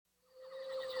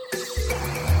Exotic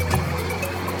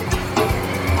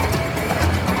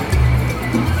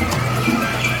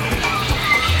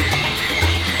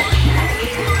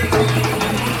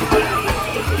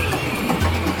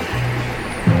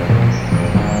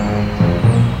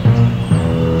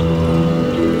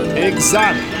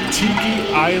Tiki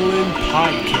Island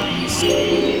Podcast.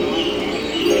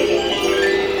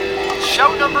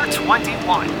 Show number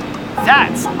 21.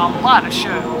 That's a lot of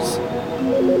shows.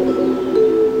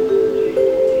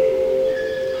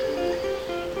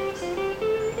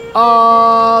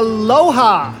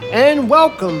 Aloha and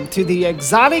welcome to the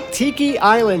Exotic Tiki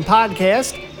Island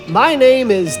Podcast. My name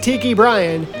is Tiki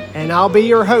Brian, and I'll be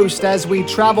your host as we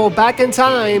travel back in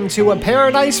time to a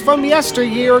paradise from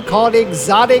yesteryear called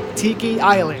Exotic Tiki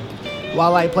Island,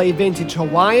 while I play vintage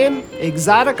Hawaiian,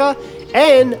 exotica,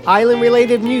 and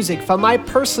island-related music from my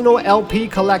personal LP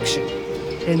collection.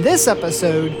 In this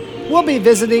episode, we'll be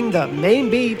visiting the main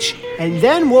beach, and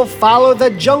then we'll follow the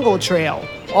Jungle Trail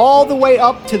all the way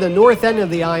up to the north end of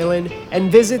the island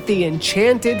and visit the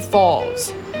Enchanted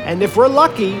Falls. And if we're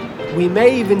lucky, we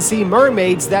may even see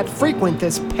mermaids that frequent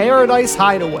this paradise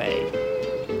hideaway.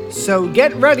 So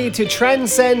get ready to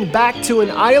transcend back to an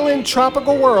island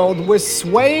tropical world with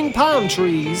swaying palm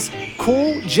trees,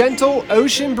 cool, gentle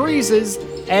ocean breezes,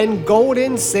 and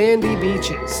golden sandy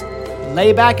beaches.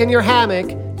 Lay back in your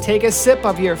hammock, take a sip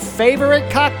of your favorite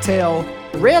cocktail,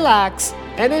 relax,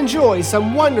 and enjoy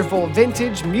some wonderful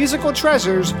vintage musical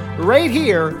treasures right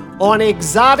here on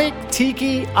Exotic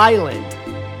Tiki Island.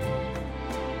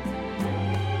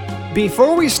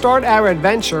 Before we start our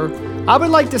adventure, I would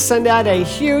like to send out a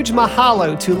huge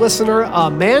mahalo to listener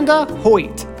Amanda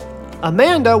Hoyt.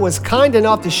 Amanda was kind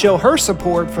enough to show her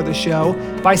support for the show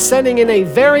by sending in a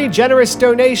very generous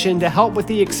donation to help with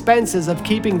the expenses of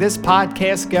keeping this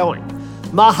podcast going.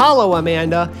 Mahalo,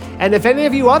 Amanda, and if any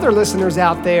of you other listeners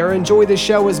out there enjoy the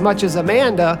show as much as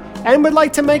Amanda and would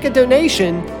like to make a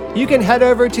donation, you can head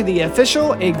over to the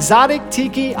official Exotic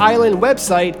Tiki Island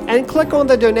website and click on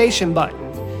the donation button.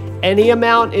 Any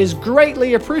amount is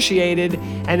greatly appreciated,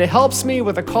 and it helps me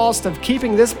with the cost of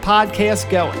keeping this podcast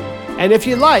going. And if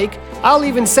you like, I'll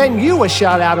even send you a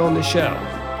shout out on the show.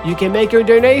 You can make your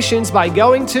donations by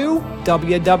going to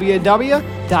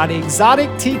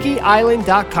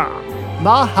www.exotictikiisland.com.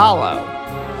 Mahalo.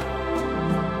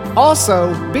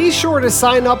 Also, be sure to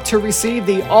sign up to receive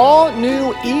the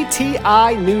all-new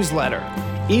ETI newsletter.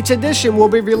 Each edition will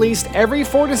be released every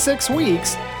 4 to 6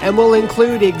 weeks and will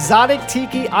include Exotic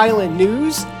Tiki Island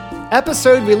news,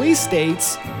 episode release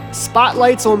dates,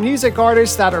 spotlights on music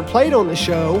artists that are played on the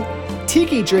show,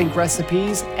 tiki drink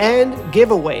recipes, and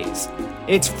giveaways.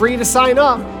 It's free to sign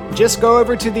up. Just go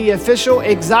over to the official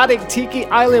Exotic Tiki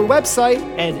Island website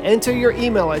and enter your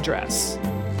email address.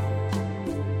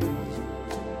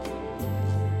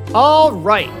 All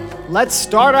right, let's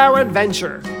start our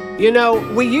adventure. You know,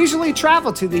 we usually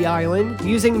travel to the island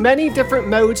using many different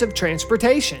modes of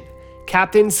transportation.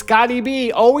 Captain Scotty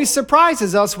B always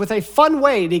surprises us with a fun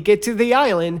way to get to the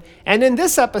island, and in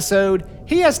this episode,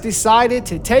 he has decided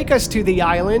to take us to the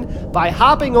island by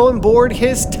hopping on board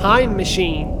his time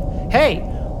machine. Hey,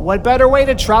 what better way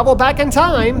to travel back in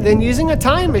time than using a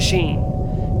time machine?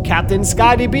 Captain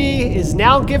Scotty B is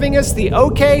now giving us the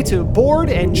okay to board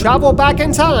and travel back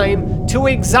in time to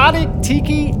Exotic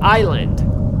Tiki Island.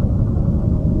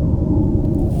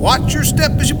 Watch your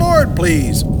step as you board,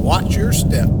 please. Watch your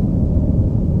step.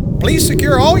 Please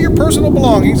secure all your personal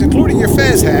belongings, including your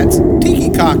fez hats, tiki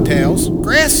cocktails,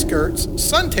 grass skirts,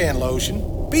 suntan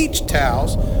lotion, beach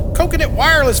towels, coconut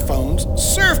wireless phones,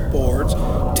 surfboards,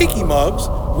 tiki mugs,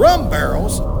 rum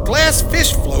barrels, glass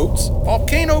fish floats,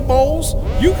 volcano bowls,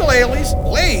 ukuleles,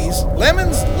 leis,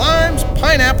 lemons, limes,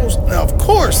 pineapples, and of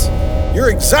course, your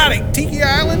Exotic Tiki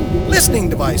Island listening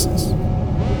devices.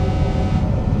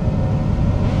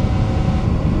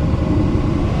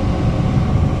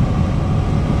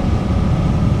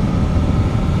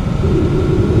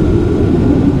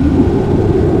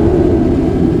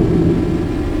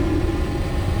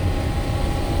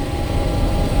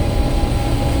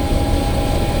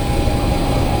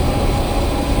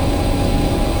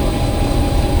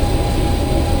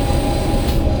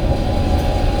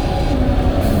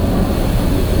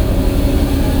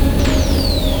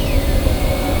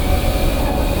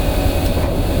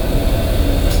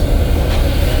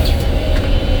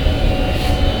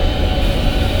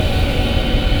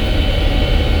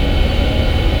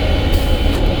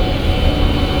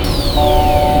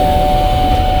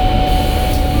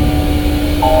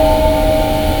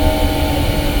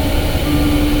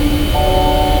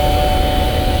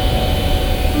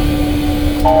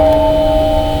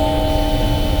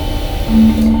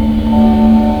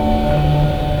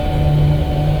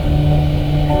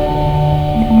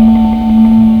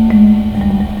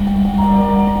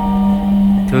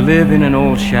 live in an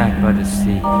old shack by the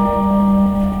sea,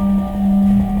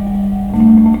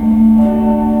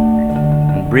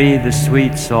 and breathe the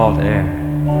sweet salt air,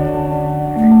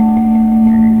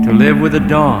 to live with the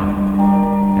dawn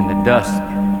and the dusk,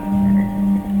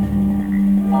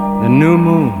 the new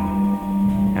moon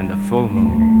and the full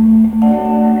moon,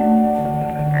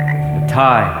 the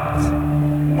tides,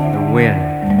 the wind,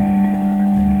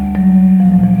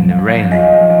 and the rain,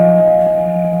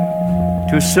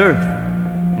 to surf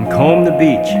and comb the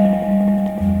beach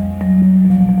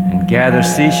and gather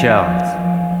seashells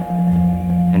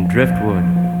and driftwood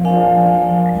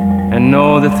and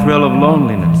know the thrill of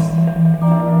loneliness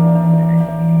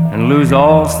and lose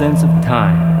all sense of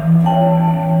time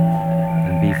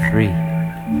and be free.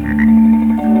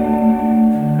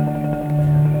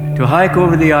 To hike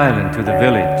over the island to the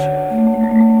village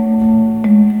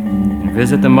and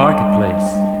visit the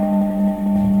marketplace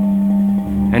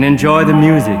and enjoy the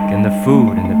music and the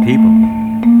food and the people,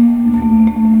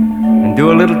 and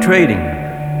do a little trading,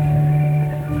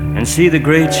 and see the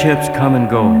great ships come and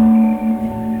go,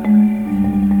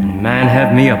 and man,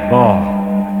 have me a ball.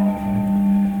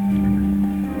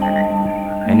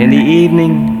 And in the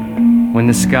evening, when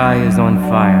the sky is on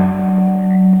fire,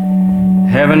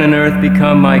 heaven and earth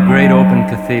become my great open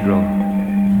cathedral,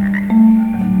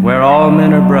 where all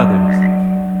men are brothers,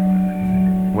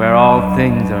 where all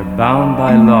things are bound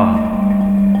by law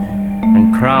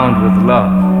and crowned with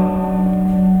love.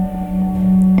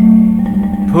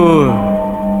 Poor,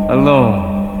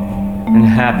 alone, and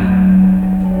happy,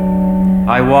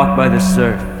 I walk by the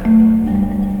surf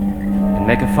and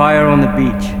make a fire on the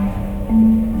beach,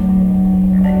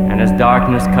 and as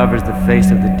darkness covers the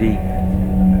face of the deep,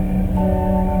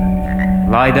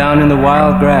 lie down in the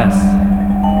wild grass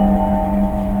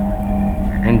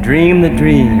and dream the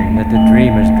dream that the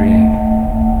dreamers dream.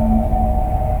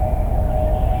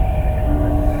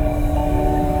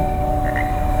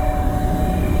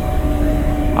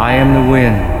 I am the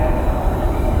wind,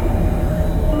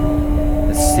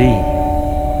 the sea,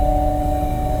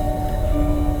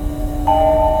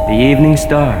 the evening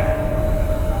star.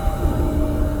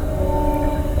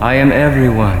 I am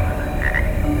everyone,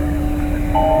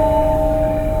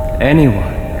 anyone,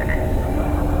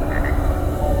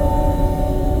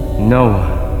 no one.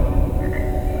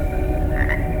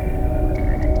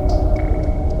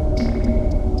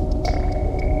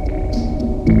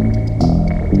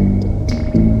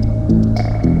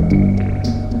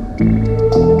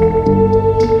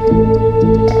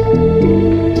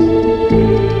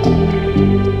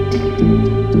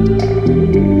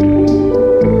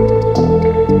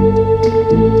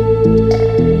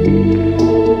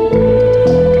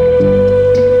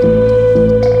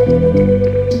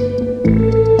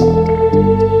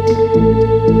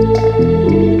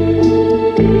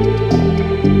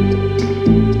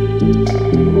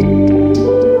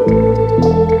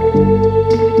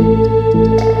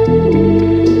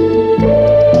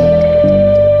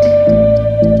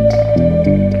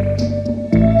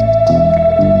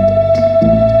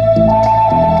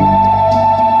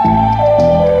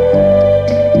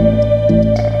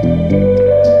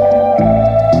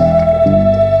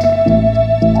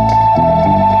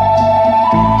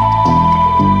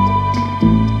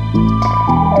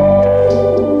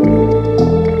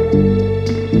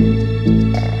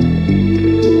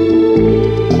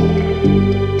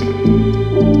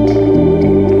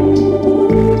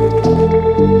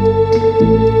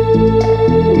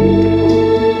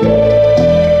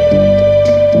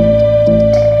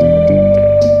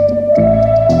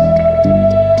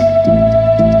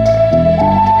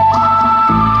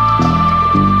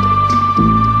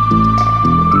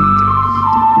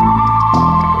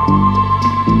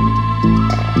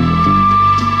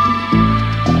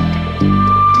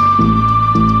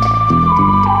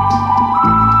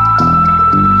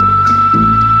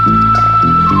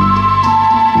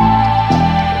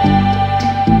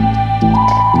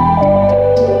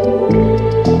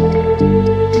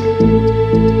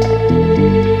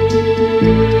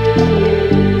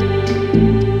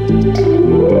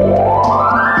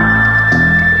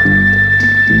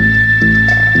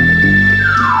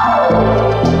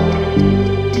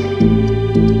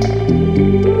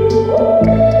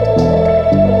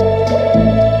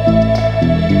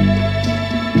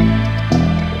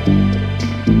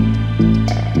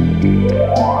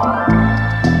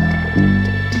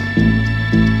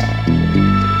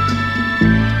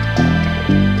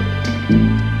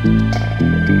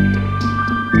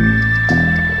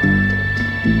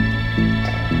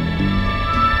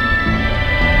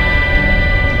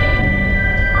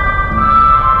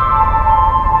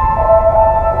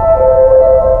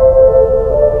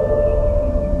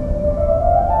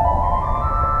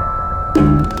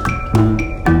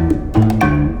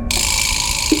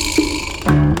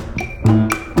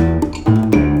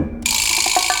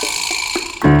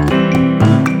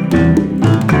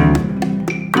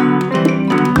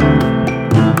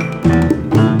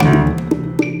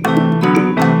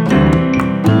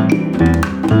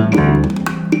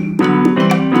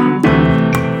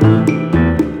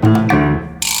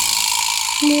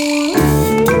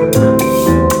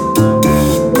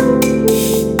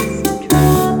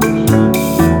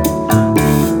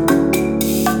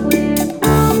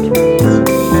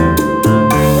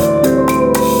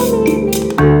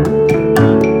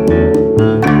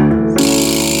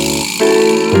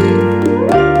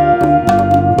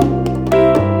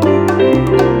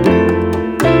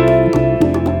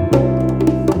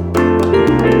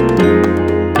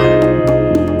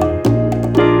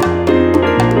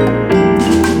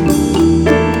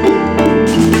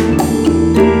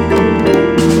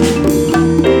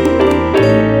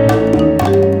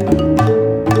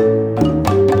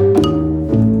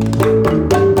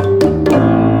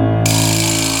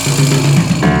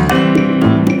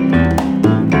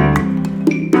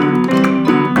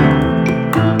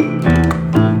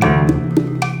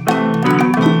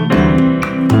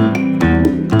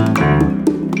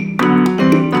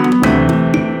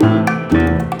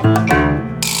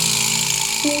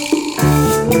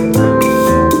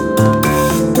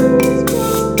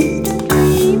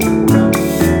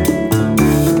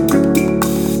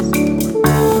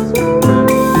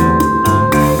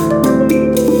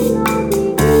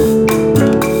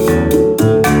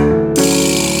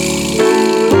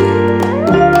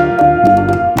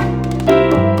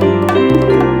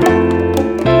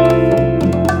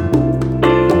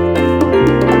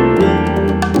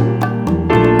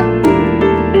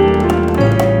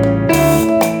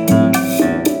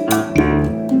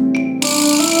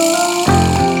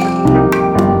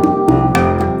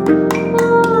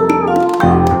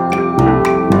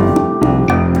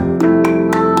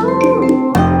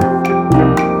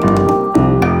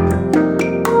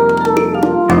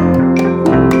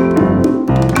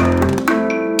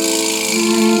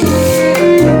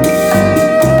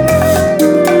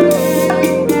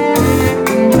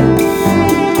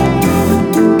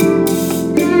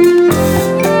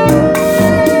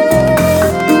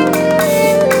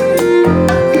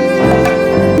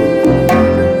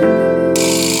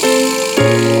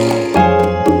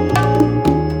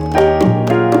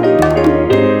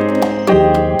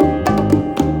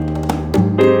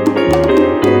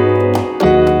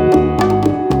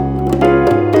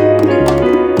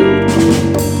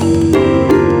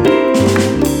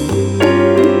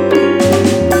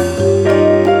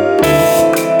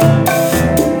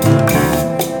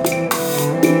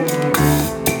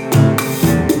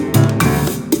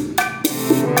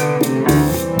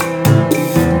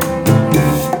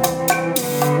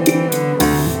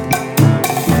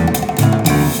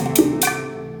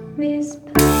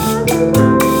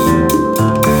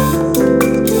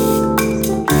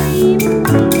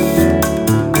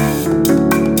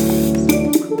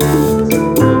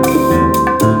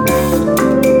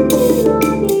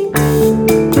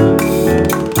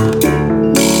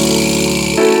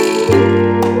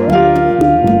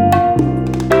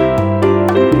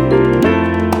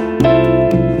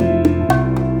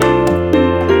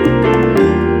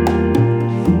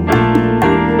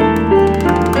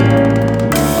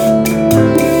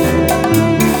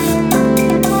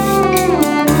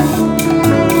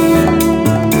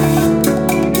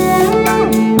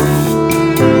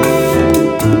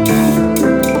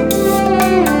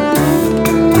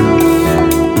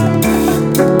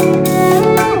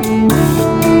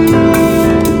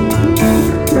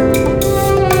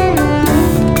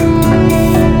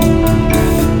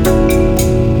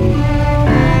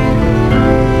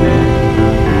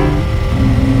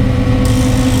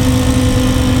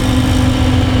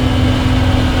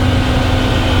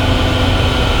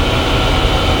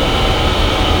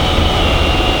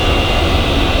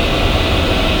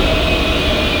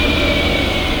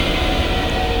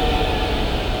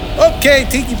 Okay,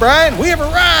 Tiki Brian, we have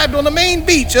arrived on the main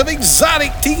beach of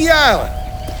exotic Tiki Island.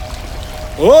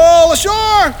 All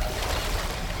ashore!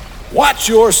 Watch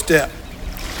your step.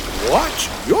 Watch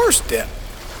your step.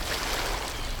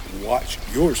 Watch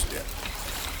your step.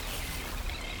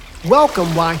 Welcome,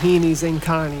 Wahinis and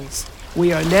Connies.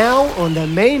 We are now on the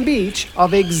main beach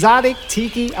of exotic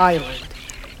Tiki Island.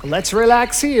 Let's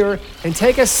relax here and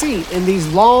take a seat in these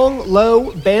long,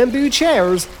 low bamboo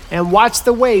chairs and watch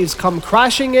the waves come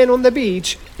crashing in on the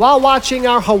beach while watching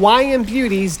our Hawaiian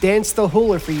beauties dance the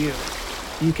hula for you.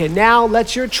 You can now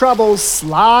let your troubles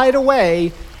slide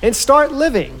away and start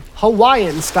living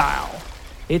Hawaiian style.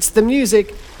 It's the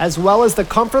music, as well as the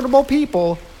comfortable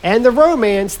people and the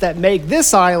romance that make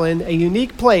this island a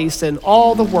unique place in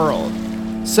all the world.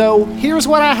 So here's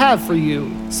what I have for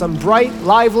you. Some bright,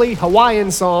 lively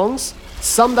Hawaiian songs,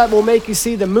 some that will make you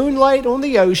see the moonlight on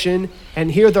the ocean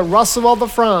and hear the rustle of the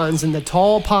fronds in the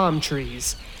tall palm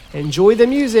trees. Enjoy the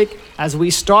music as we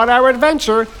start our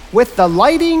adventure with the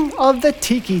lighting of the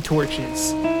tiki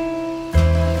torches.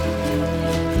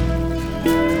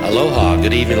 Aloha,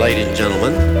 good evening, ladies and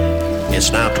gentlemen.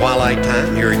 It's now twilight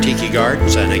time here at Tiki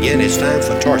Gardens, and again it's time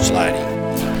for torch lighting.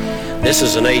 This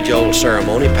is an age-old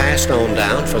ceremony passed on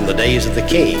down from the days of the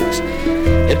kings.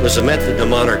 It was a method the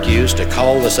monarch used to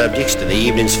call the subjects to the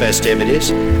evening's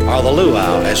festivities, or the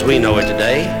luau as we know it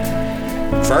today.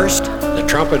 First, the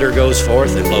trumpeter goes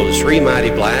forth and blows 3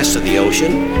 mighty blasts to the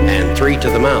ocean and 3 to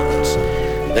the mountains.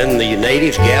 Then the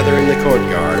natives gather in the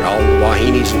courtyard, all the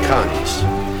Wahinis and Connies.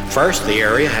 First, the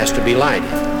area has to be lighted.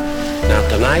 Now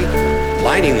tonight,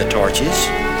 lighting the torches,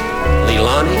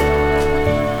 Leilani,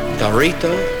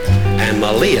 Tarita, and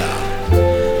Malia.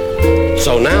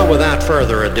 So now, without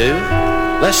further ado,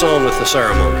 let's on with the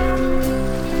ceremony.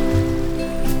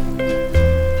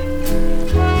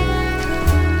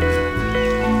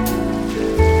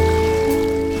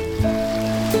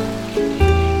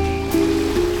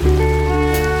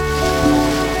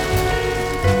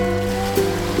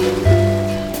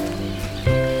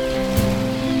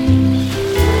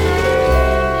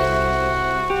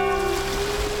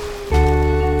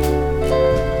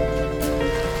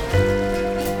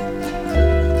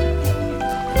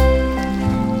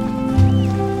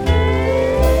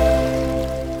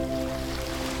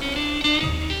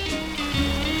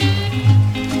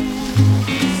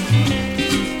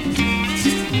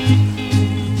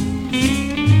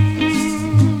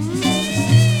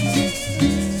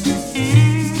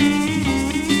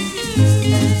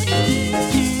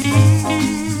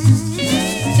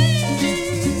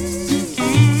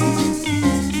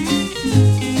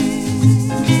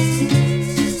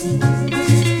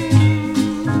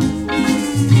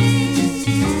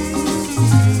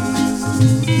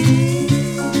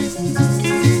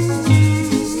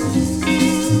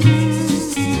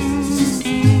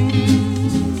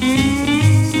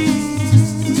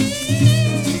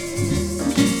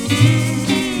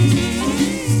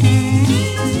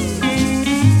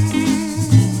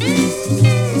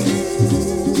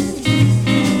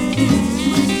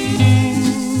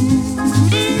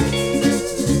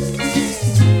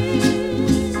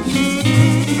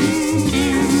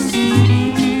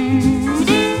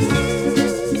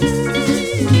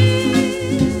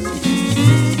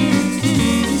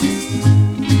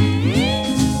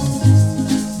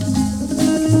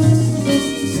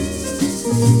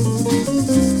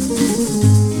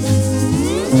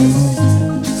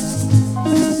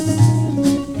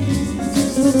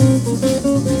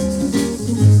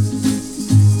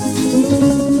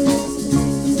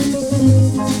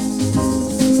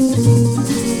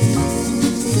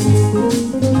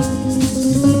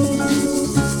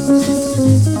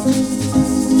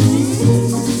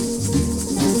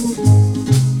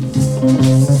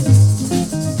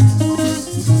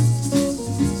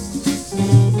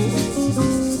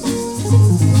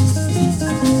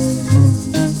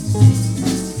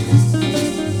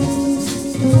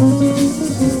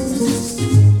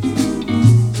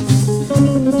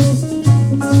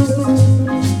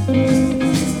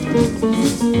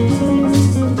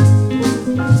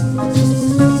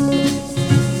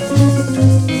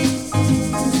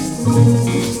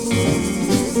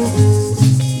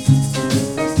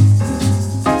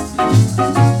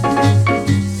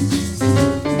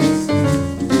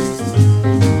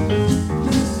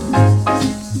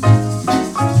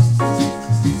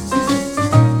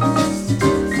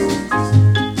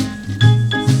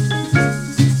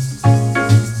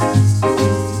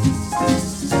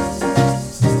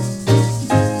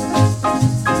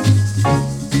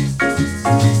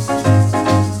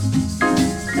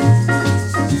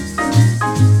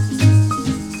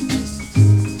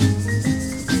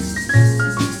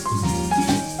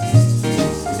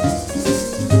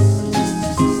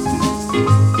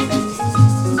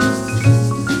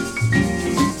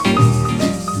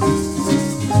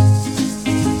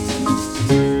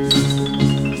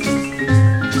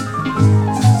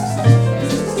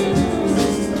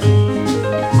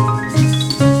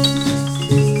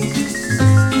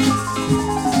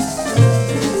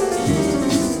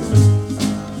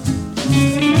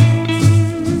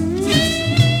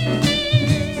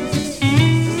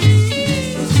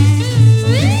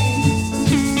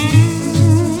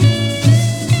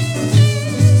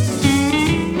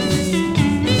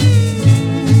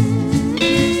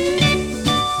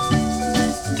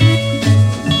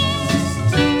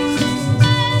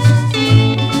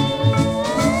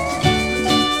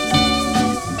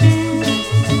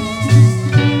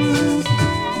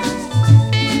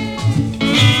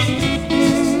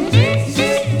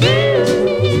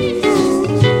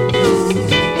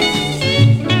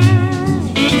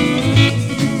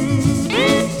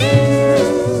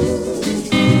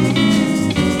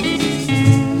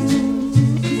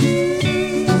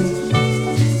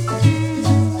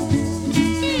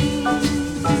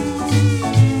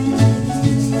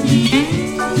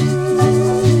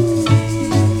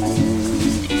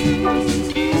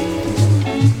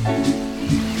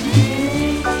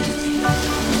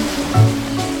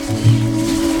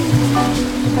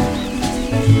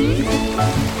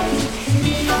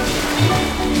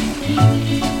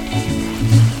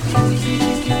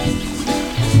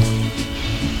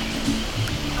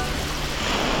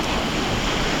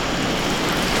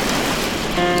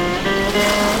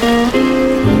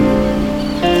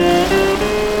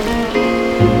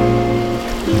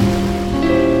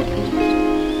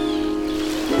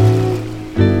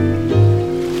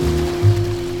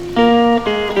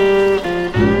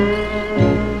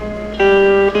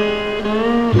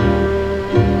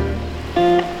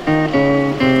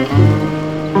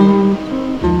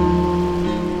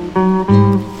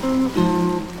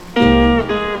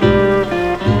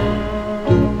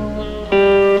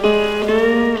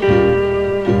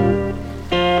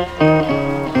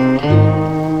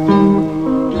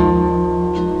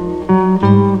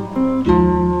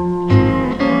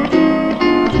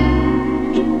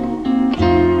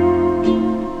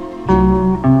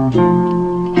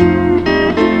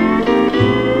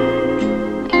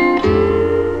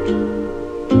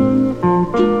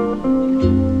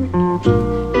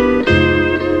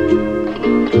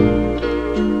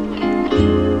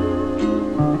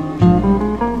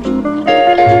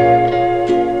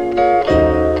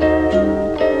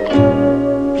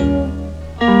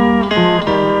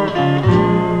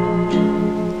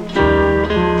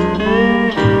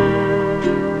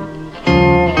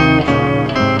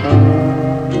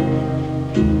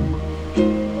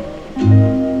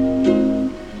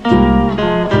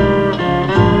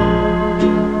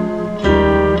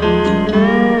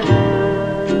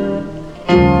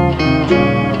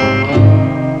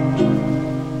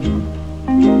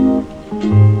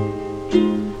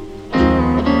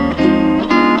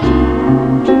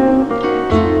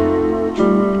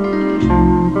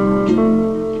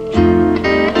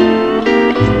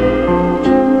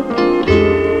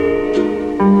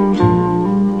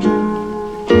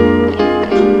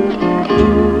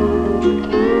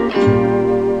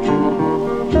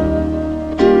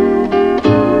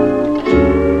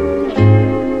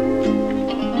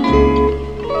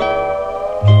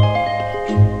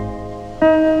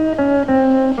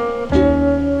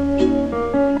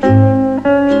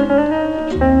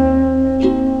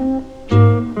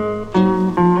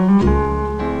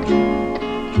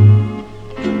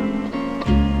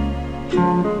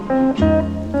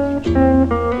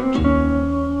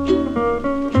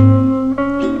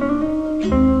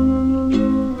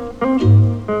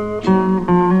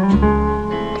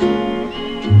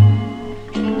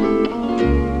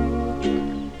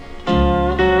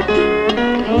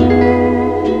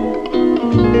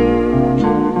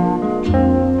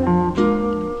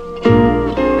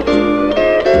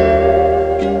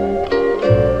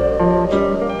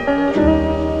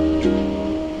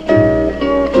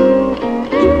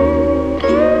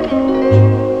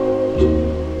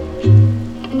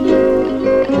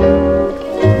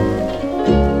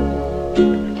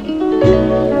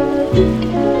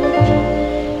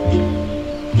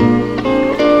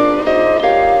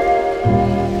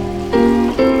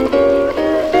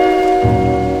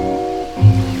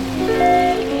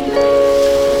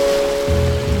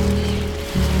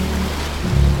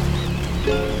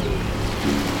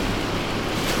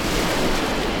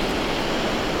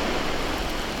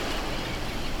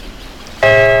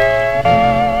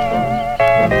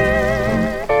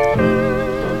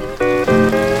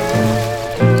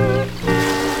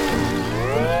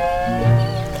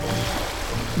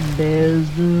 There's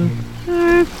the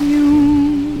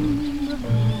perfume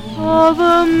of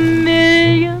a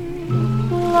million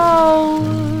flowers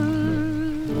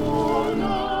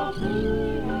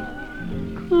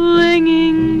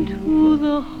clinging to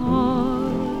the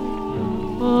heart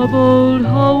of old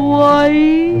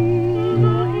Hawaii.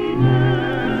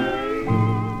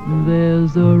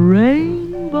 There's a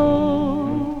rainbow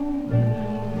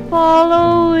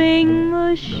following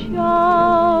a shower,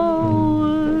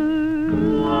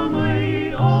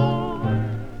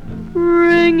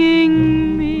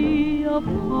 bringing me a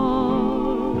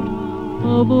part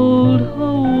of old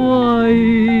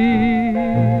Hawaii.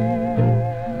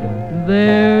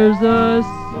 There's a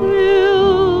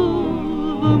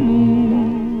silver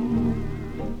moon,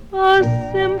 a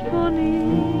symphony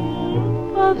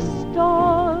of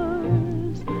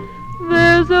stars.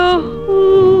 There's a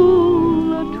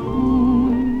hula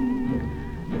tune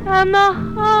and the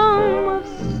hum of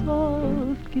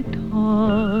soft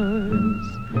guitars.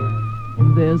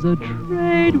 There's a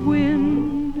trade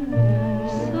wind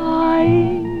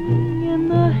sighing in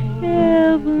the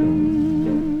heavens,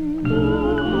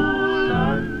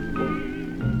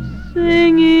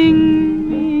 singing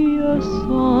me a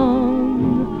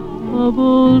song of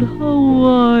old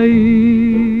Hawaii.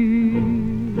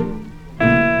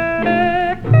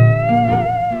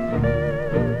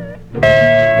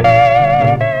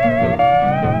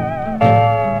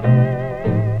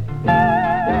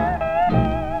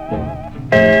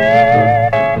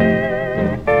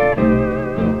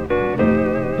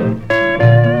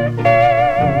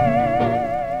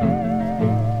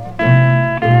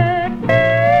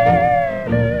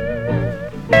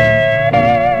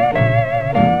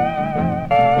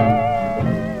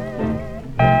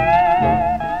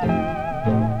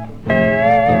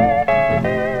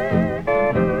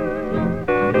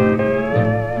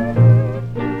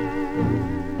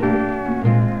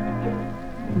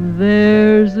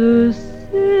 There's a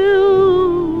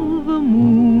silver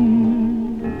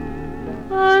moon,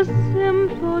 a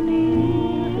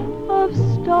symphony of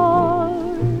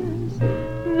stars.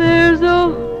 There's a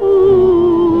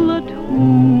hula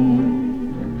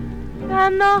tune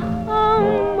and the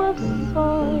hum of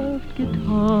soft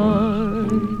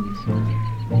guitars.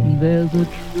 There's a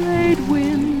trade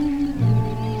wind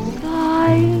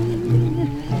sighing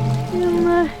in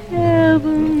the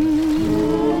heavens,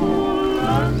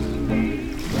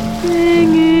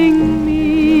 singing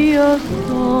me a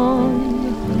song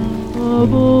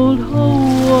of old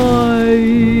Hawaii.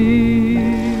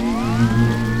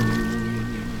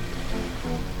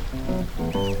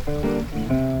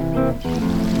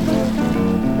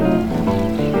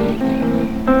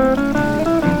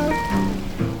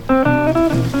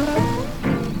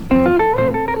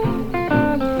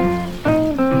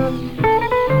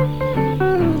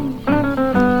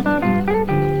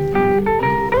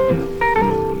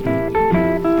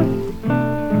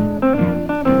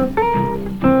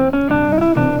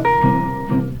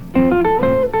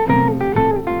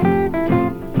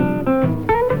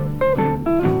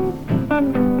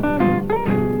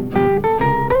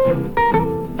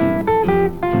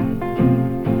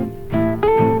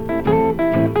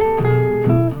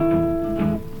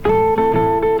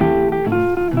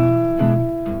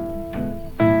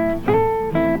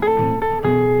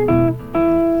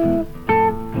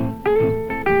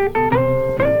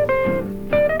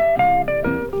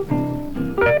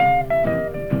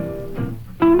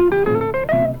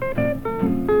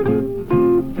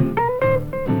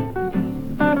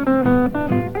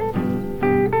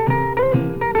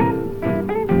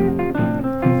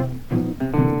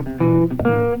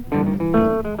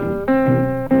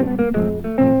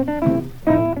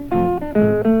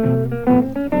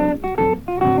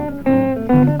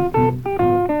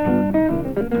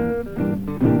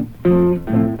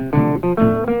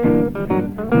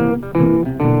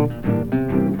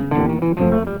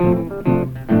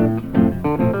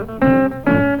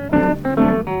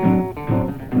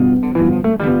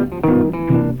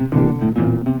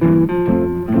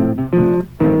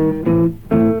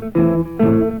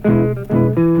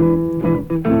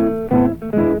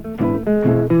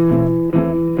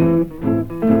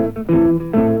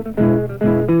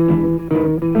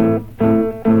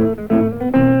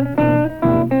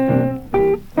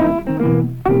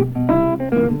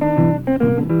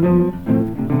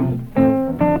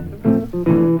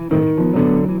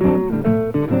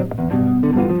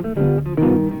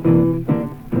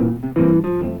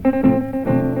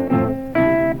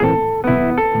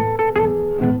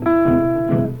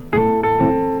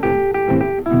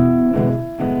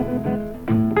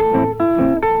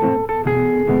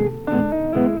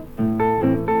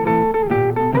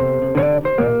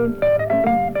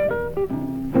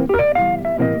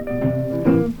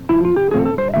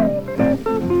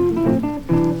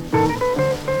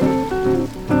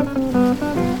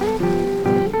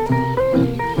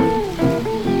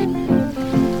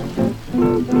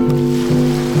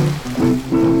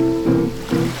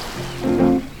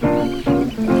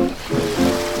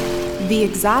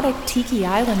 Exotic Tiki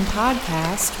Island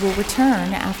podcast will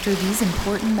return after these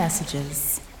important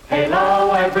messages.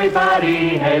 Halo,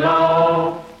 everybody,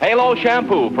 halo. Halo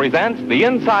Shampoo presents the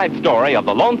inside story of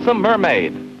the Lonesome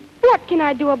Mermaid. What can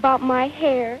I do about my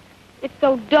hair? It's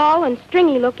so dull and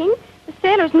stringy looking, the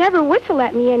sailors never whistle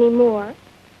at me anymore.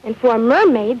 And for a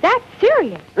mermaid, that's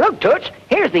serious. Look, Toots,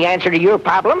 here's the answer to your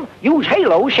problem. Use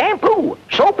Halo shampoo.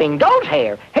 Soaping dulls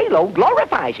hair. Halo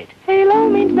glorifies it. Halo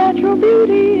means natural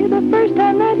beauty. The first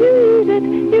time that you use it,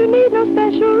 you need no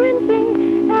special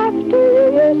rinsing after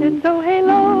you use it. So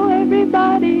Halo,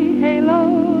 everybody,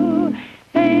 Halo.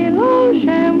 Halo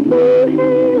shampoo,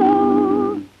 Halo.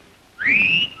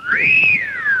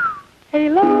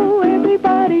 Halo,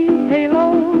 everybody,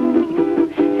 Halo.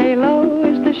 Halo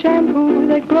is the shampoo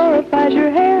that glorifies your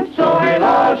hair. So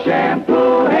Halo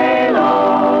shampoo,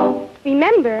 Halo.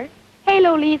 Remember,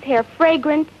 Halo leaves hair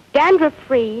fragrant,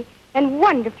 dandruff-free, and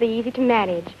wonderfully easy to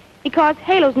manage. Because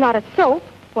Halo's not a soap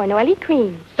or an oily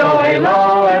cream. So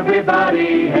Halo,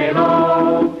 everybody,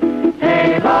 Halo.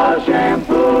 Halo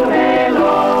shampoo,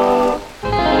 Halo.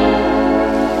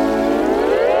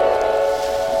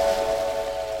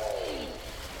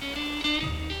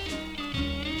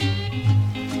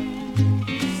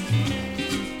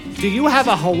 Do you have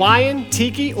a Hawaiian,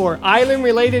 tiki, or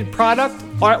island-related product,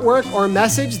 artwork, or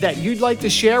message that you'd like to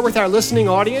share with our listening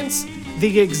audience?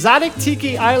 The Exotic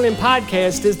Tiki Island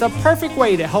podcast is the perfect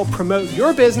way to help promote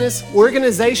your business,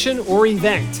 organization, or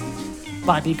event.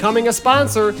 By becoming a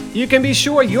sponsor, you can be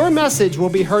sure your message will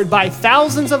be heard by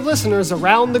thousands of listeners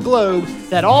around the globe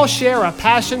that all share a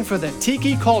passion for the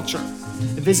tiki culture.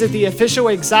 Visit the official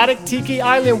Exotic Tiki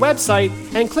Island website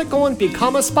and click on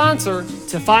Become a Sponsor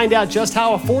to find out just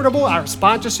how affordable our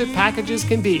sponsorship packages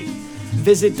can be.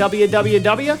 Visit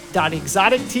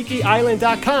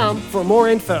www.exotictikiisland.com for more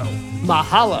info.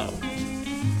 Mahalo.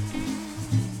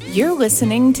 You're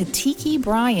listening to Tiki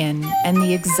Brian and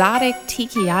the Exotic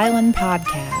Tiki Island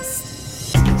podcast.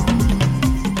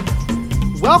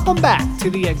 Welcome back to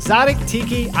the Exotic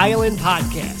Tiki Island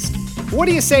podcast. What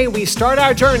do you say we start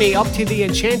our journey up to the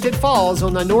Enchanted Falls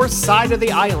on the north side of the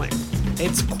island?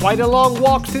 It's quite a long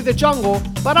walk through the jungle,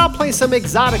 but I'll play some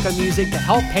exotica music to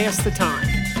help pass the time.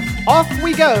 Off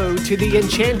we go to the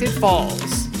Enchanted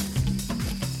Falls.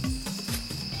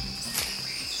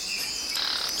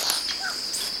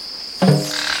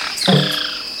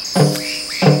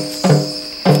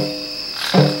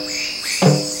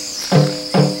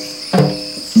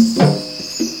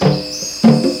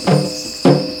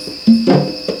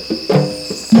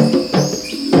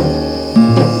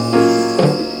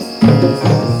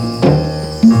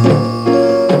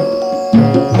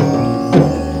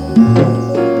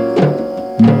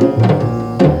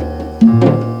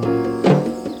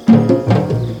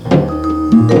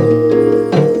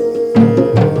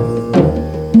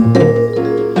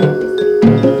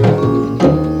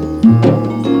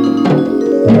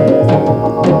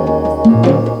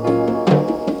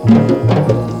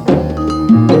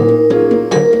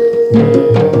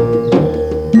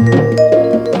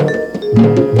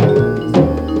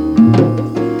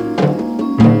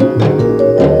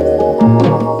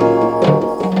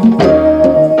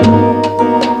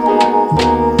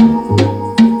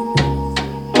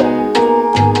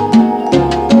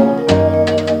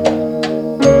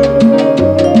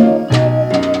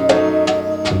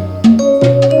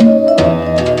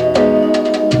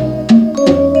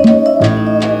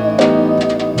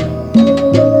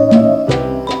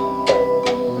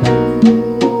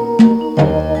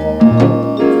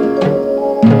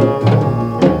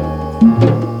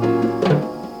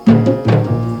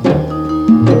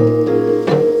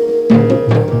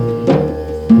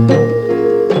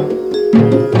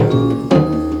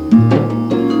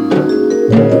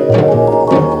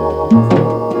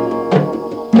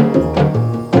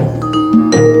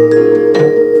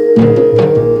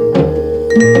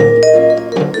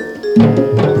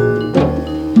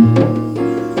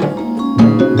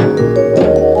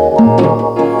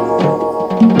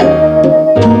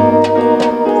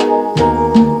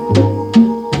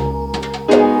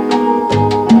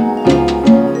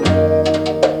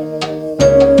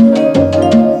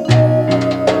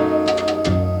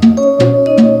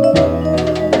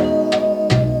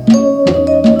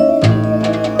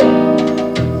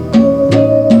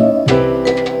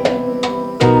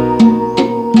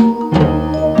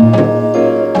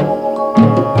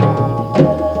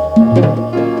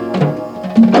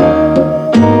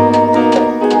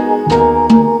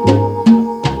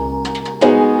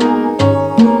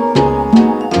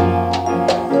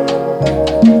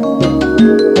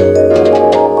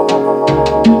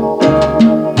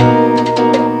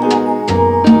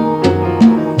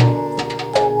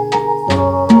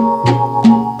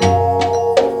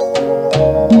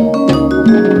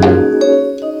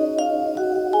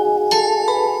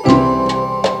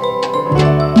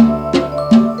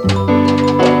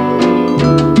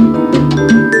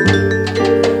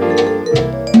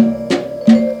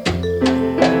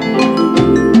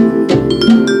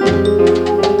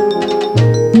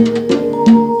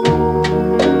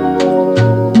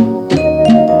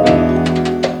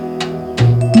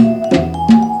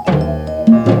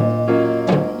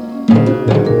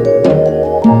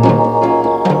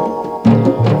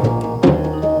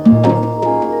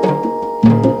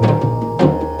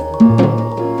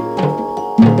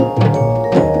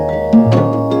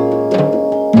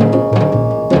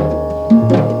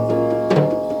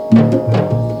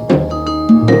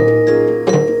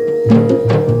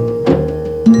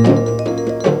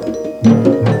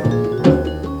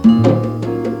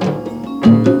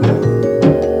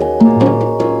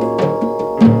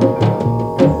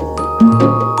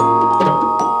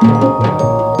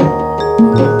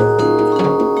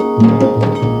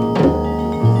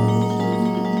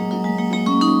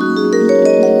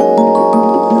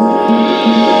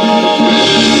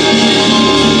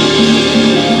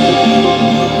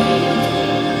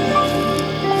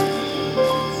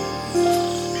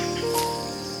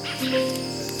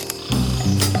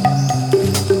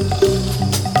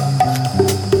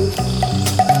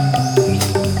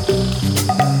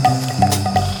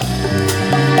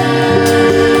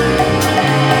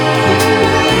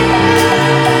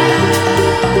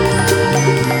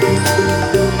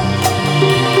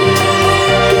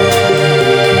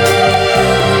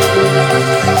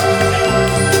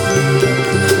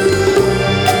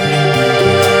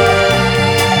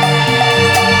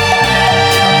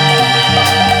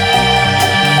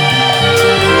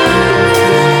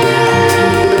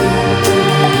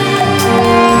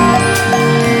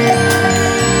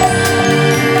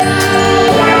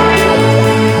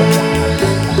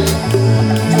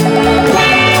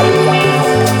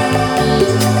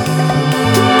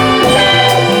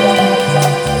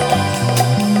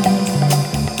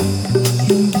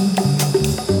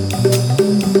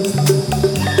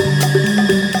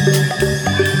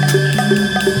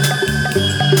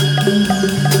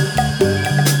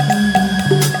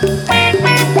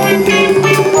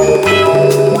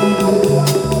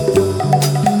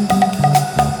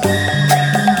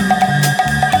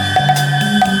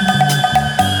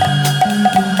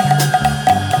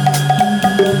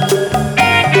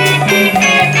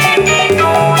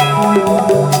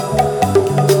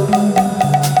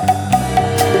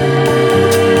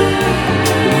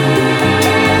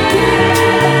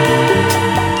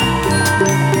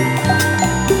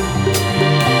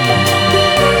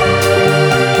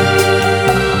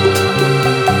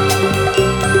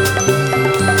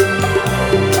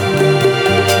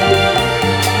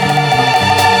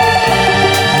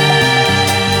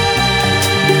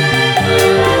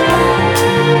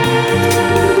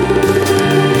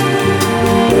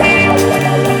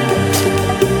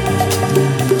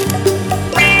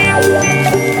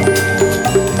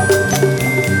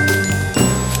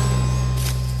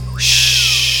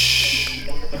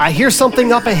 I hear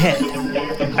something up ahead.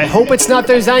 I hope it's not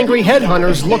those angry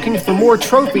headhunters looking for more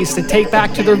trophies to take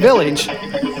back to their village.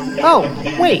 Oh,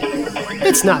 wait.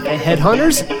 It's not the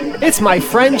headhunters. It's my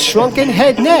friend Shrunken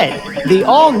Head Ned, the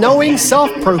all-knowing,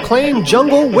 self-proclaimed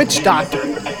jungle witch doctor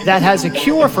that has a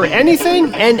cure for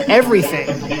anything and everything.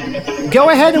 Go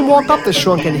ahead and walk up to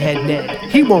Shrunken Head Ned.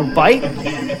 He won't bite.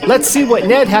 Let's see what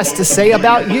Ned has to say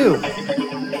about you.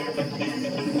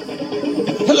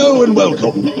 Hello and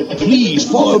welcome. Please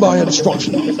follow my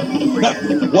instructions. Now,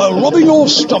 while rubbing your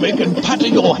stomach and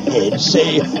patting your head,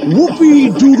 say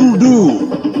whoopee-doodle-doo.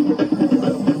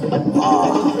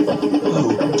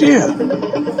 Oh dear.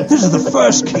 This is the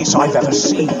first case I've ever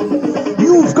seen.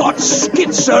 You've got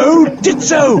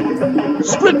schizo-ditzo.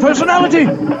 Split personality.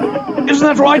 Isn't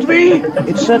that right, V?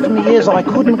 It certainly is. I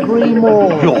couldn't agree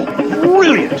more. You're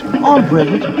brilliant. I'm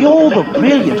brilliant. You're the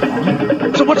brilliant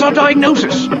one. So what's our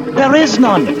diagnosis? There is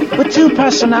none. With two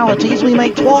personalities, we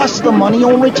make twice the money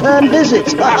on return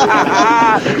visits.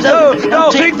 No,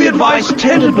 take the advice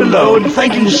tendered below, and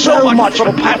thank you so much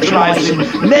for patronizing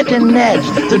Ned and Ned,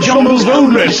 the jungle's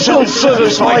only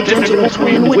self-service identical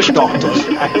twin witch doctors.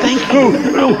 Thank you.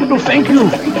 No, thank you.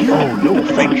 No,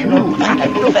 thank you.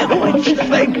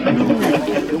 Thank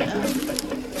you.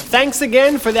 Thanks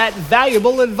again for that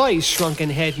valuable advice, Shrunken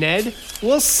Head Ned.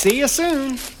 We'll see you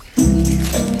soon.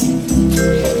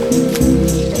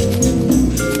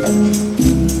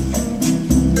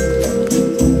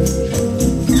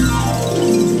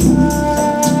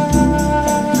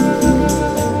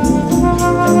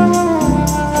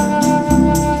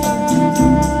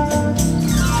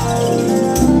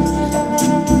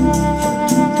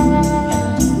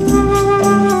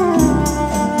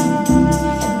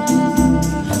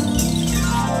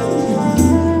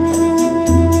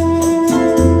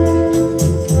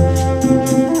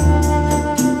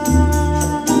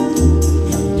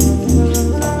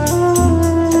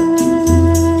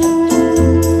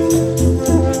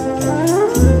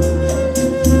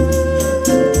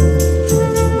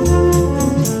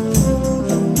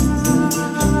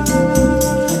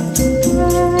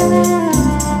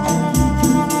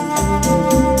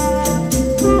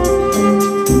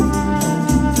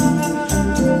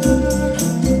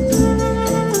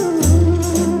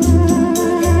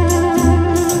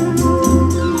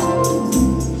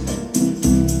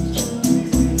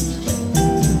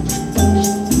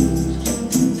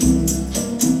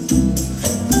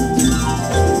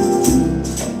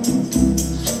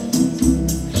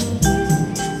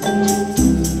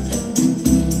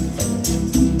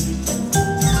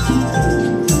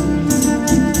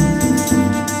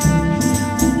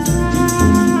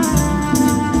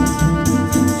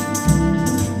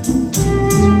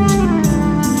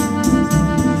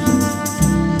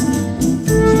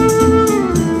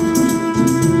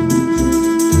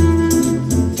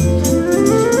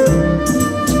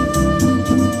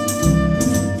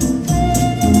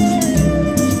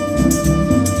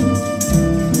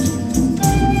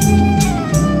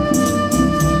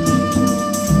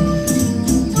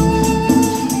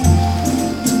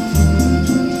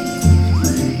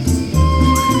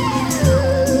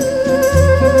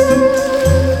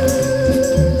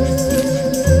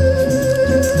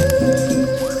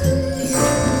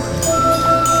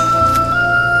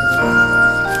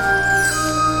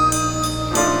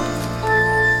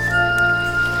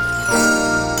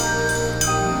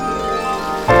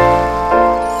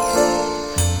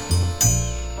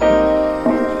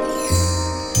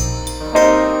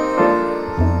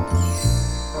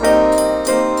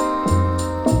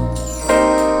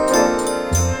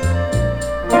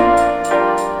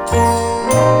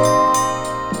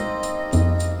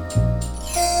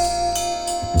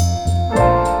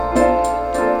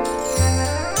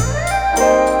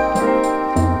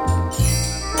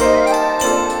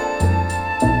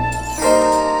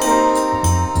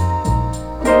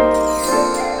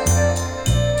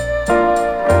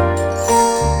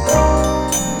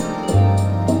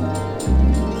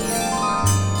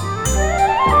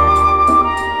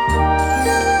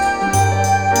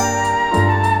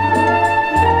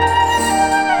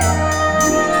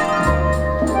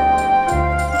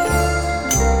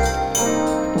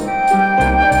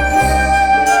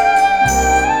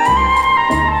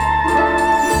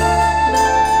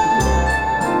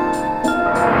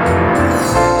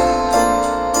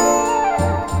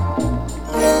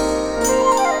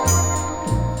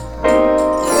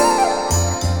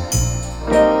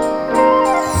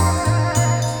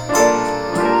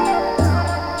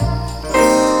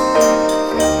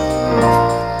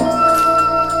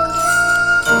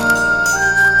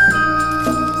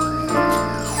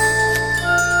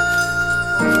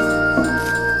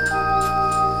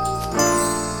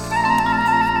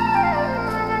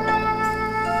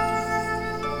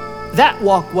 That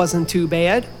walk wasn't too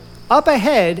bad. Up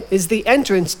ahead is the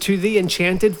entrance to the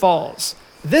Enchanted Falls.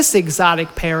 This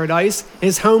exotic paradise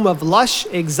is home of lush,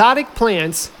 exotic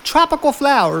plants, tropical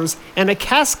flowers, and a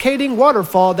cascading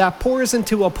waterfall that pours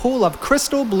into a pool of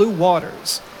crystal blue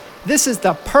waters. This is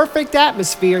the perfect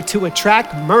atmosphere to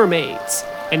attract mermaids.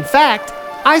 In fact,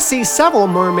 I see several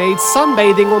mermaids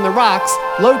sunbathing on the rocks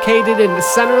located in the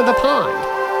center of the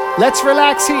pond. Let's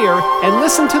relax here and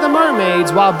listen to the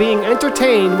mermaids while being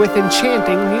entertained with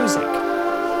enchanting music.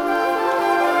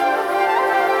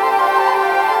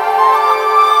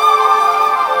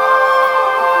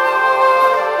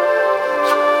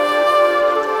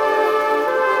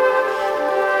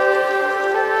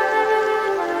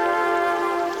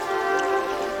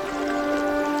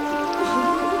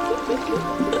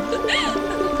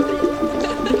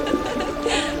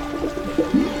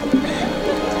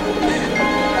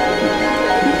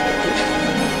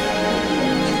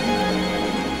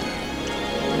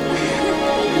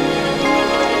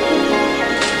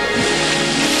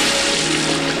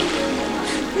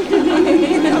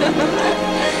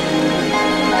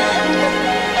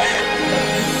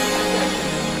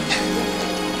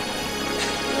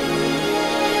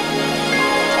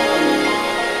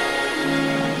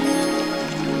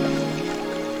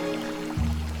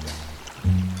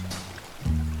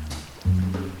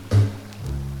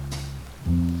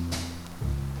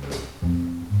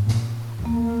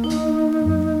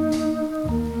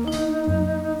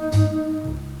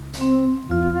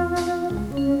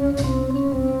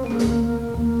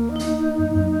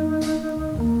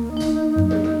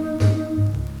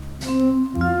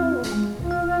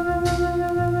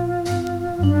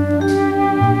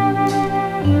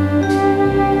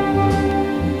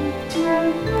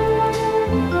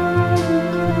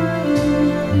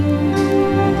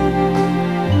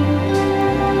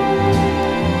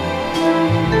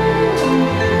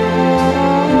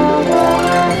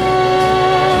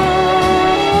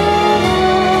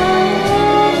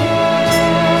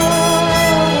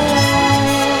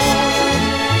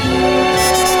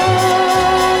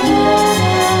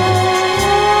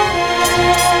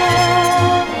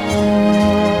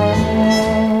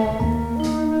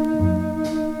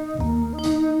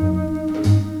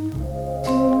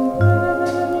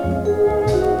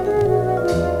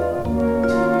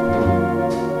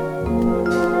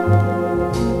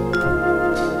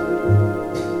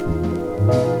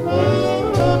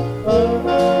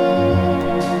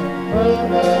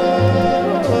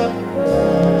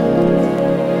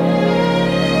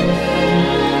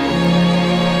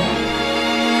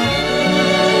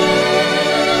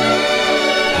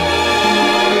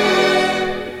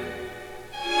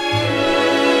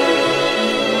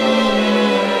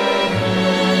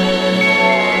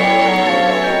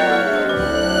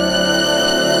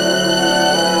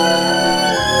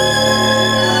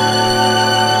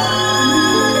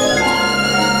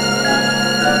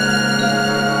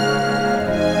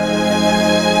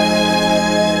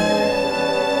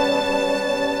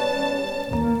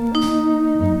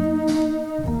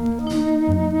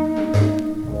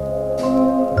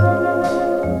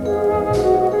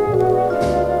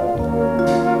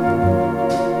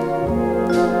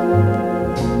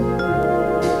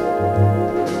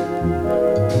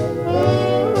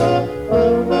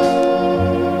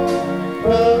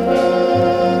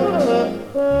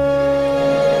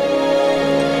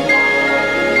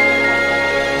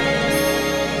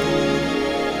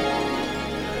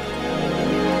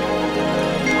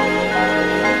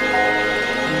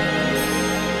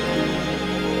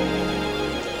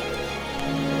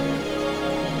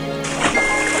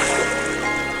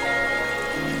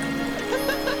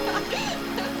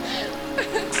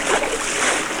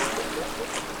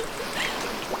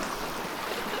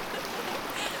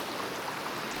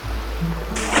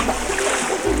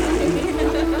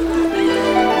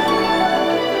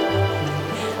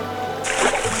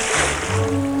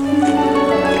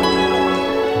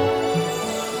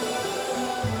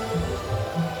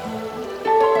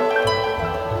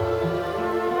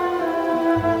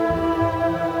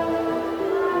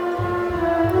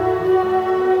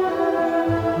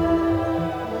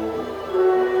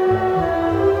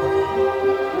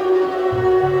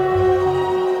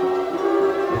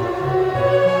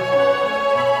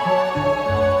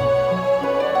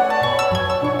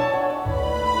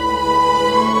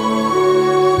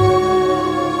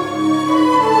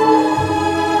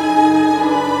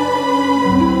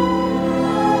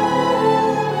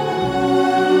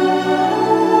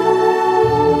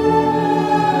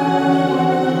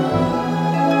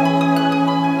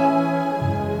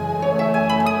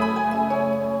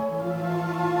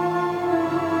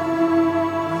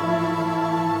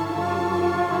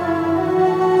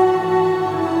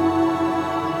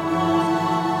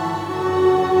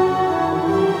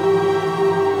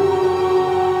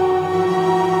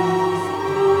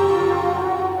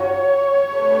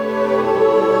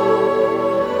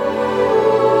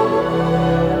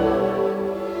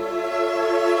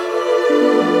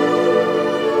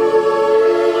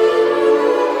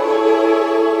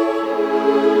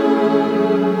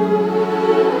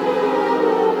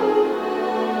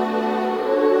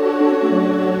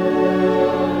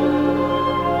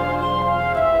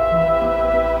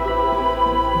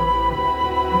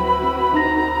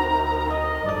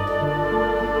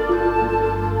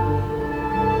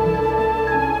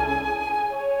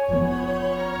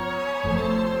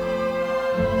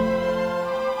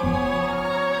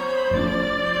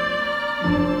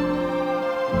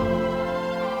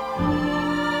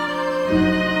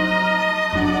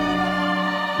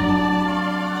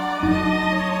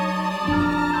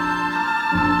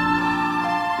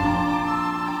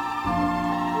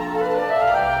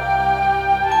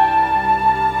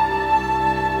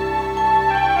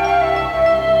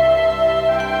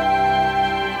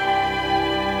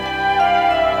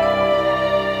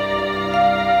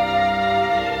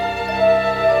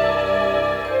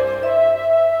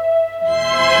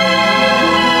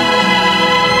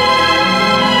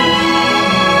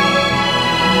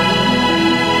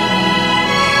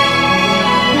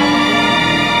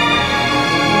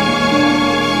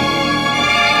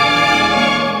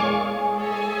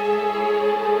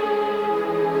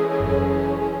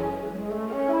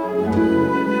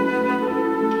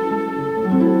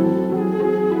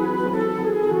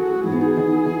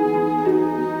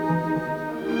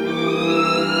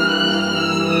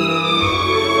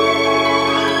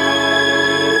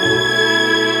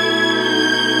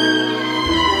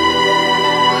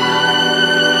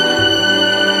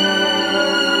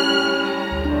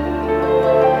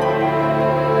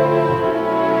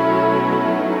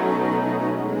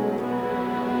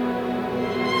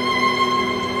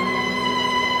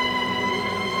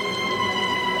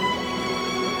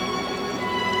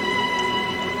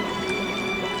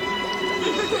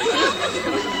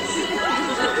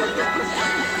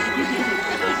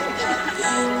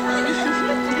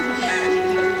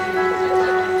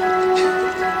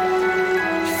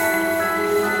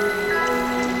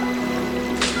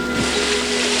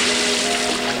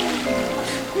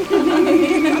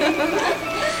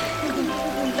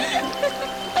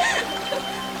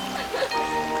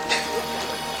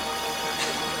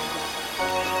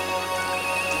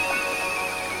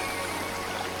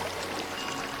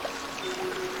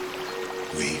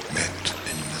 We met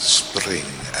in the spring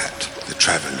at the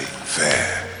travelling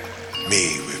fair.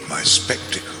 Me with my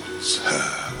spectacles,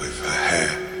 her with her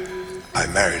hair. I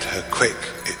married her quick,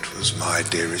 it was my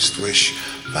dearest wish,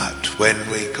 but when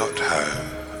we got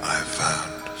home, I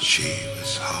found she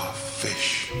was half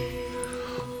fish.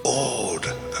 Awed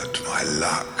at my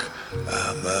luck,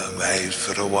 a mermaid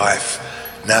for a wife,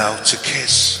 now to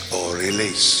kiss or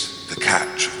release the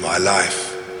catch of my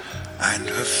life. And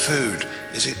her food,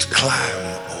 is it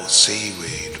clam or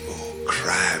seaweed or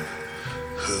crab?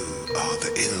 Who are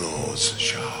the in-laws,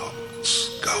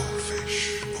 sharks,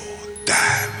 goldfish or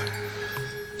dab?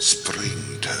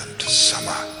 Spring turned to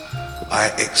summer,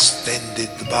 I extended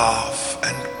the bath,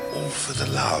 and all for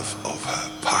the love of her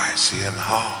Piscean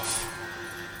half.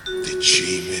 Did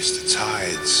she miss the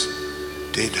tides?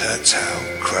 Did her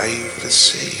tail crave the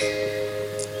sea?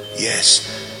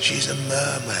 Yes, she's a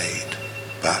mermaid,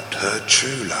 but her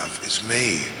true love is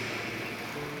me.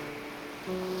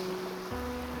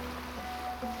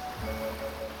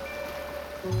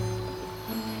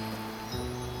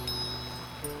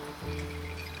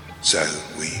 So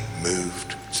we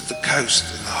moved to the coast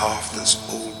in the half that's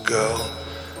all girl.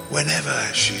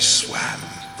 Whenever she swam,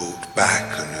 brought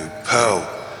back a new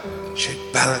pearl.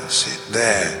 She'd balance it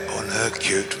there on her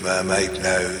cute mermaid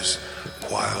nose,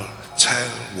 while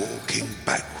tail walking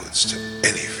backwards to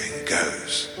anything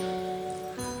goes.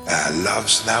 Our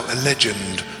love's now a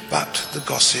legend, but the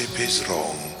gossip is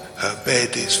wrong. Her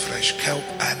bed is fresh kelp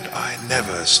and I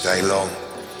never stay long.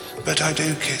 But I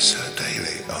do kiss her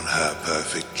daily on her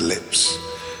perfect lips,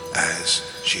 as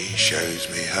she shows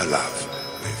me her love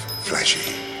with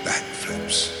flashy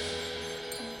backflips.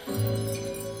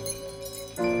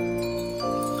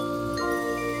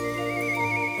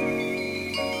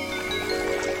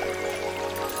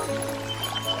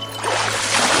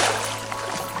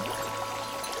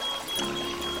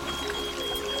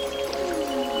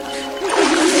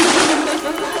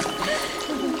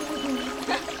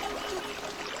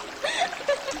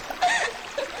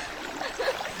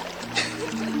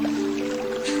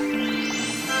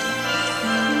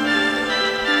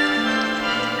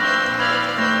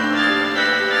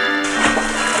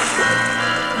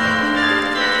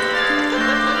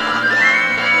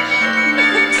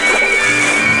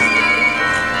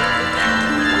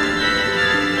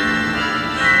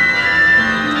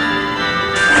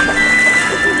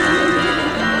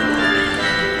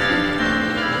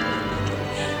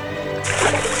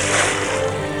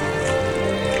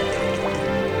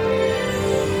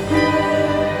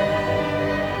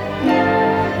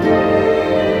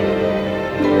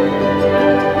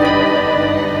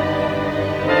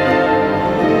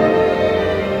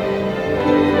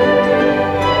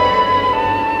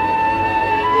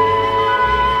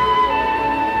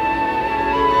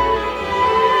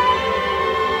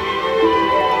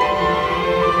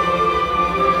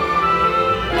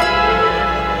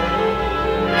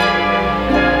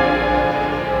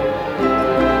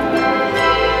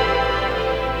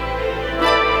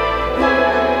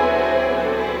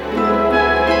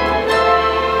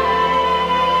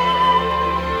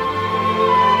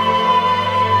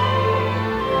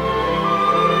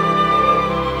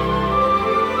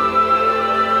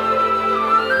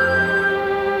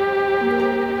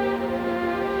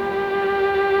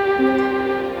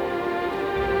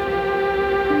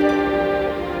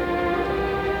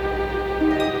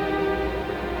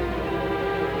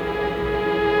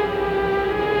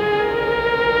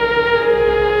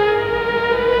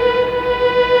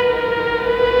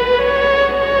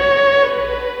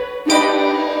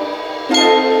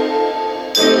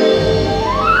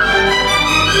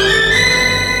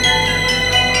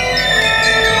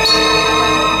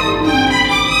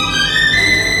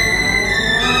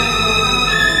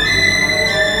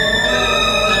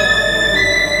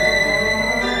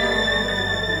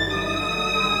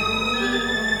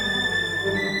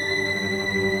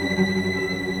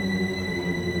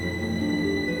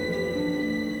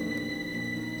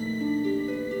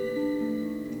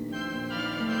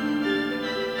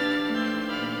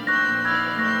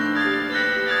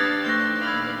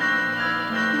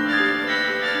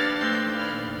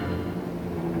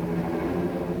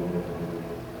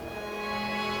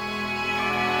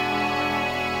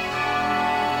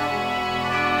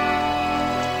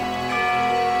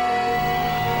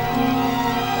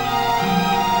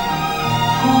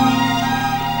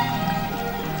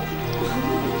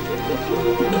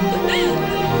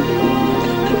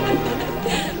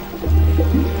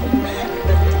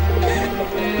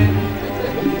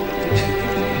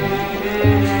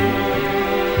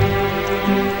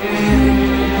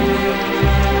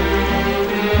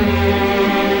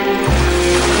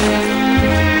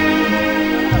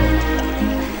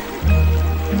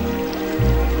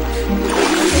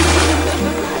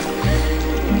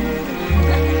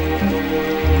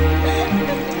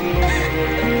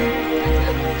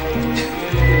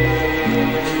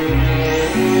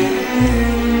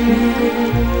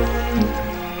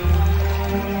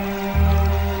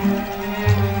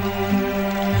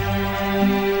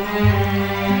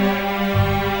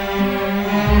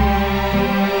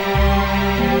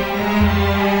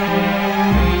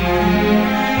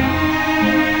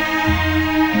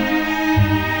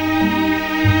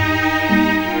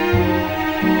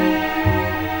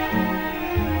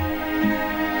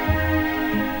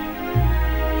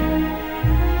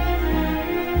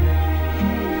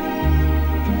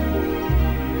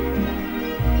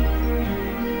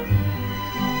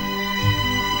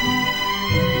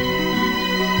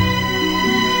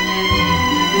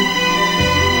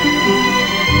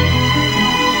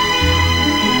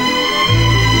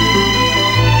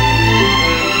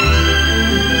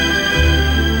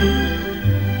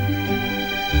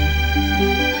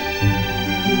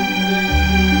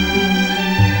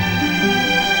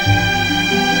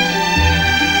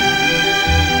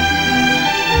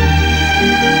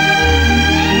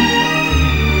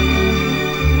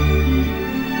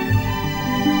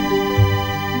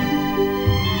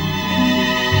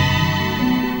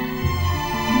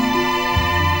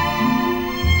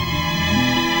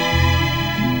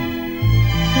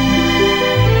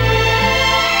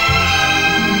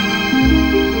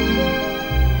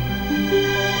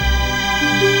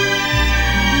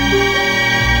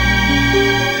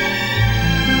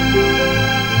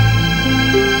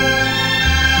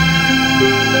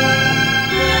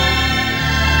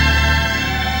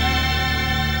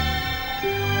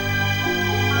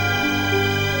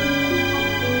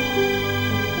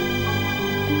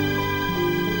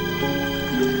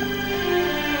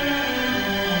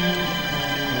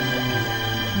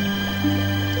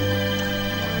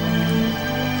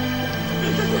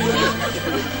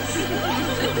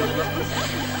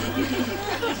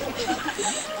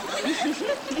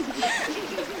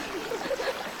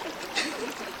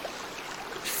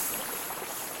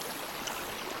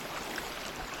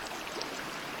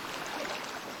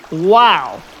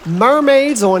 Wow,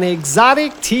 mermaids on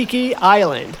exotic Tiki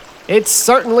Island. It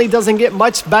certainly doesn't get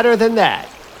much better than that.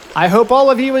 I hope all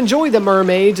of you enjoy the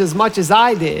mermaids as much as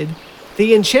I did.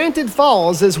 The Enchanted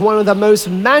Falls is one of the most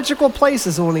magical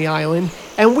places on the island,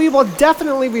 and we will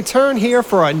definitely return here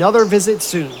for another visit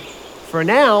soon. For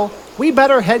now, we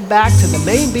better head back to the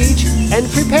main beach and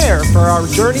prepare for our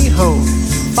journey home.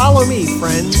 Follow me,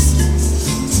 friends.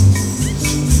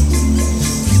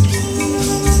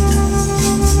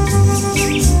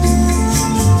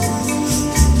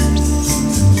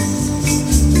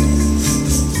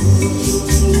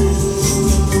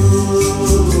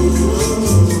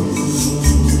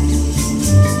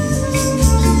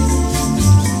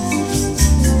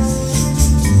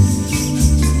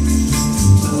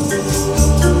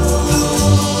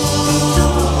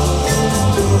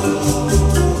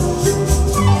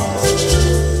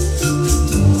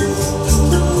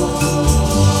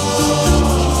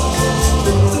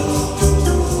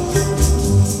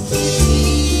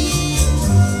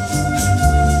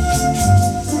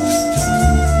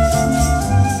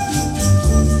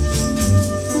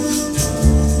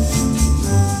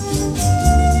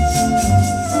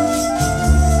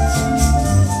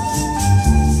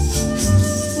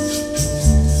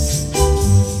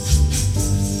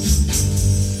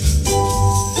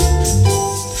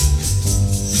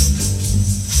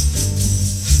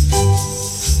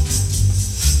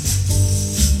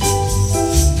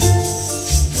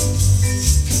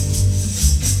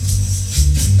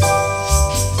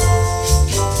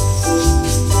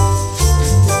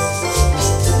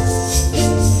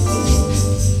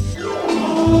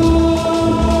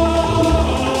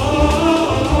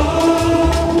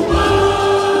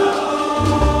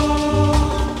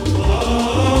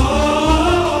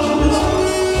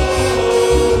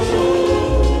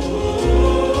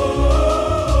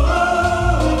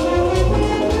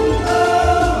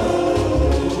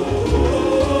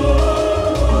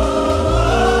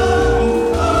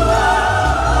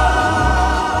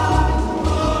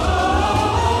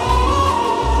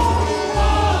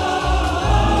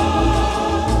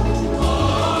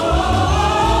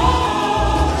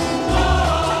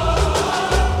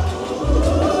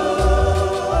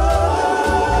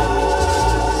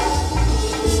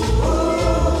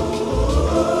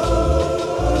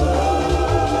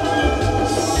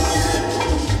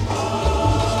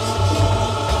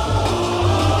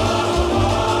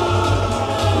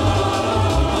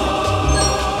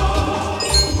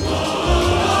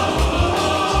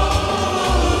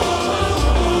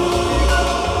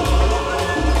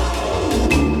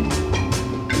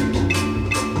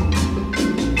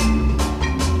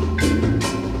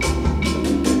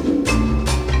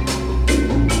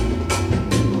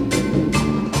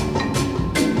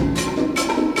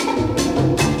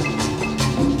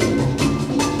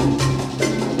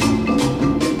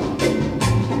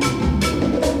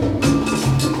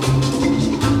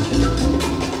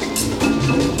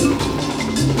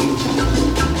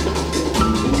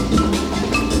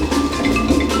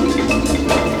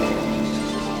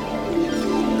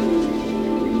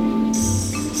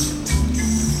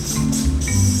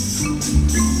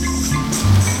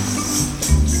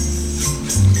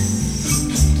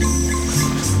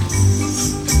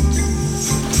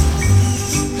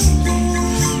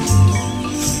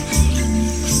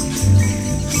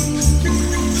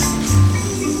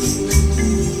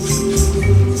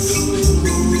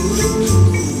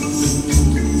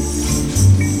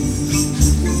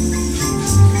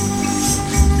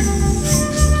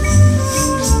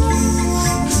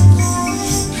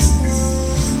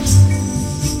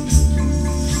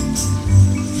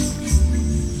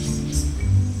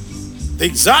 The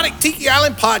Exotic Tiki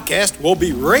Island podcast will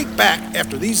be right back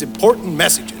after these important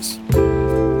messages.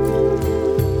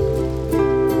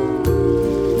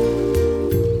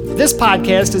 This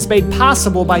podcast is made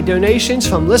possible by donations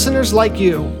from listeners like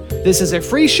you. This is a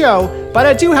free show, but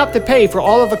I do have to pay for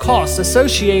all of the costs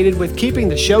associated with keeping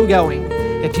the show going.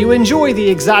 If you enjoy the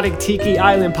Exotic Tiki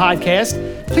Island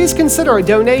podcast, please consider a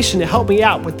donation to help me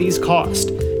out with these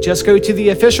costs. Just go to the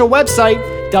official website,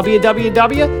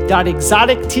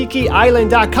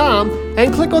 www.exotictikiisland.com,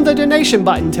 and click on the donation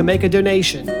button to make a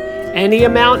donation. Any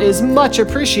amount is much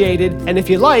appreciated, and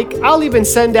if you like, I'll even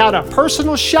send out a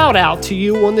personal shout out to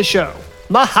you on the show.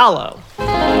 Mahalo!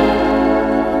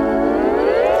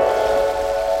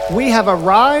 We have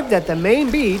arrived at the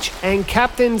main beach, and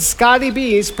Captain Scotty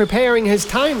B is preparing his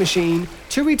time machine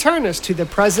to return us to the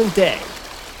present day.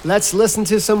 Let's listen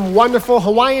to some wonderful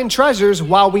Hawaiian treasures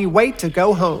while we wait to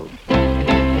go home.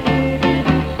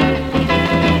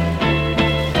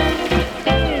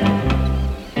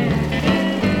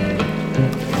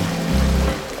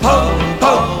 Po,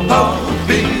 po, po,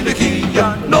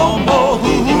 pilikia, no more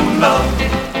hula.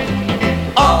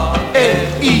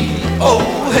 R-A-E-O,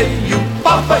 hey, you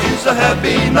papa is a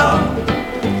happy now.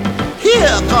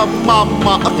 Here come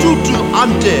mama, a tutu,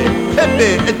 auntie,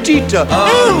 Pepe, and Tita,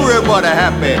 everybody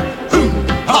happy.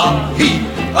 Ha-he,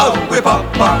 we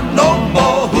papa, no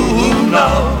more hula.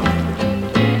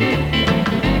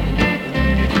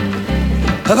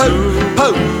 Po,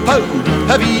 po, po,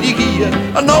 pilikia,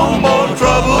 no more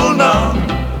trouble now.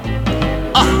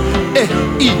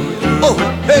 R-A-E-O,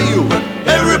 hey, you,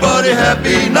 everybody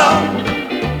happy now.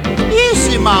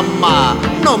 Easy, mama,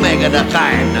 no make it a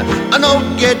kind. I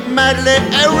don't get madly,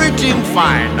 everything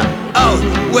fine. Oh,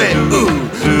 wait, ooh,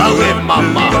 oh, wait,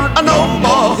 mama, no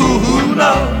more hoo-hoo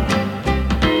now.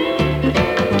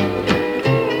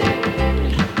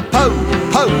 Po,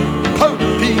 po, po,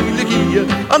 pilikia,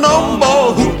 no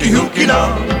more hooty-hooky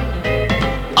now.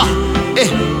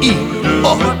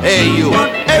 R-A-E-O, hey, you,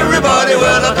 everybody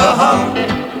welcome.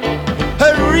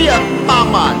 Hurry up,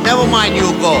 mama, never mind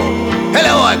you go.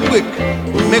 Hello, quick,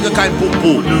 make a kind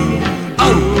poo-poo.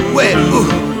 Oh, wait, ooh,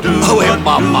 oh, wait,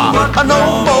 mama,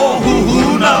 no more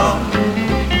hoo-hoo now.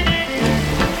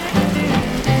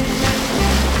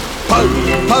 Po,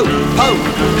 po, po,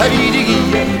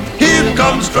 hey-dee-dee, here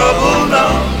comes trouble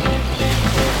now.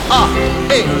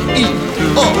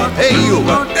 R-A-E-O, hey, you,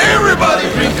 everybody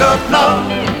drink up now.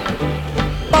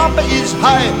 Papa is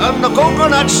high on the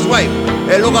coconut stripe.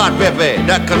 Hey, look out, Pepe,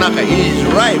 that Kanaka is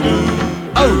ripe.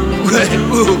 Oh, wait,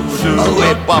 ooh, oh,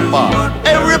 wait, Papa,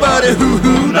 everybody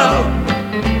hoo-hoo now.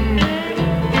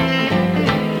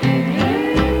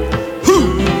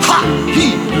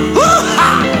 Hoo-ha-hee, hoo-ha,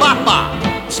 Papa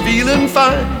is feeling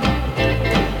fine.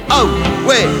 Oh,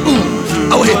 wait, ooh,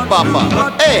 oh, wait,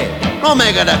 Papa, hey, no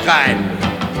make it a kind.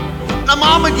 The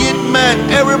mama get mad,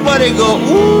 everybody go,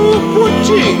 ooh,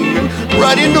 poaching,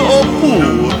 right into a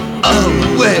pool. Oh,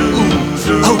 wait, ooh,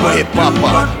 oh, wait,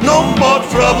 Papa, no more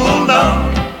trouble now.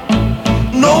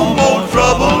 No more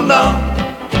trouble now.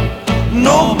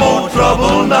 No more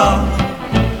trouble now.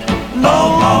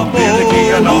 No more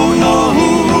pilikia, no, no,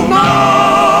 now.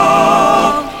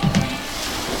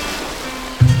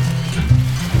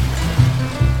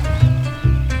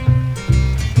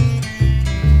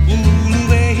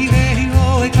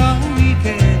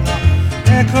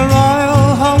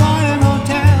 Royal Hawaiian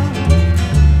Hotel.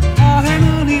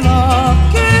 Ahenani la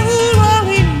ke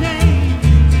hulali nei.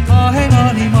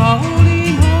 Ahenani maoli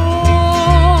no.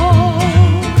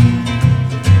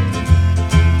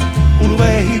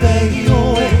 Uluwehi vehi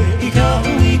oe I ka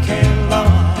ui ke la.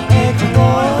 Eka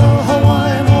Royal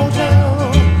Hawaiian Hotel.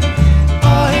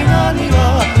 Ahenani la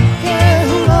ke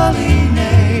hulali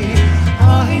nei.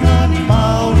 Ahenani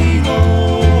maoli no.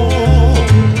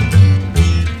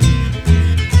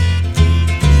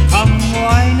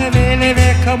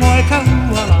 Moi ka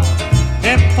huala,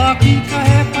 he pakika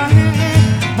he pahe,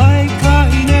 mai ka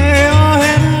ine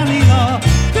ahena ni la,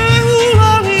 ke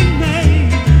hulali nei,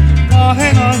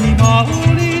 ahena ni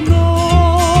mauli no.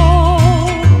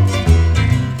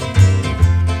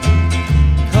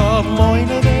 Ka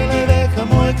moina vele ka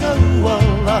moi ka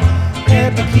huala, he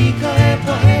pakika he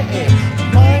pahe,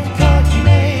 mai ka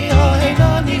ine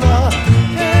ahena ni la,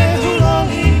 ke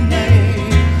hulali nei,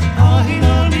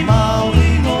 ahena ni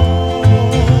mauli no.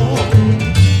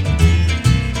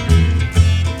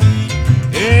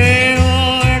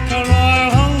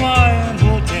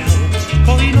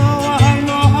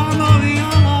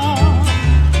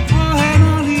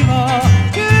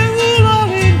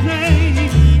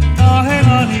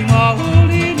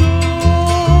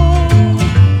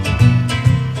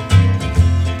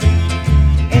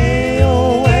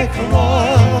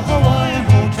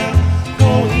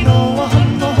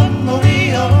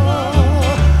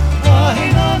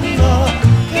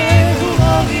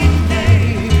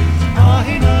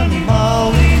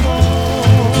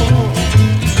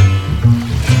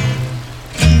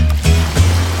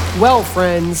 Well,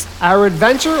 friends, our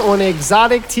adventure on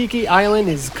exotic Tiki Island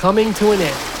is coming to an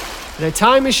end. The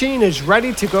time machine is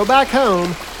ready to go back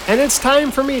home, and it's time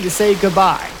for me to say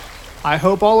goodbye. I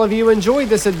hope all of you enjoyed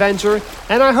this adventure,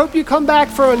 and I hope you come back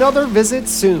for another visit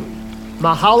soon.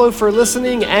 Mahalo for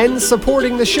listening and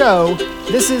supporting the show.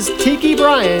 This is Tiki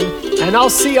Brian, and I'll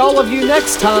see all of you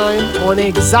next time on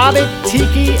Exotic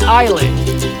Tiki Island.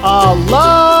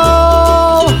 Aloha!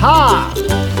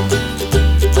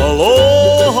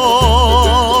 Aloha!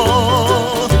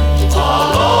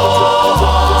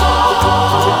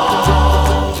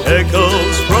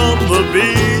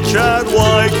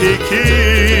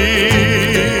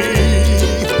 key.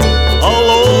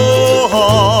 Aloha.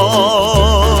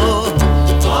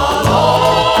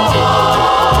 Aloha.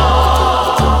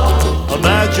 A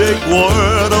magic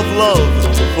word of love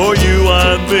for you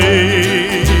and me.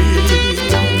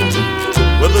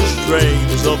 With the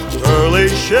strings of pearly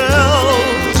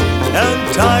shells and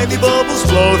tiny bubbles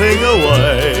floating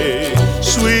away.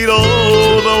 Sweet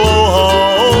old aloha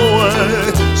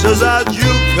always says that you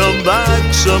come back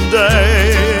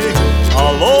someday.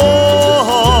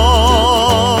 Aloha.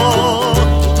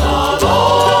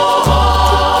 Aloha.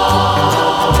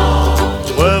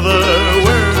 Whether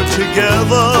we're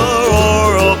together or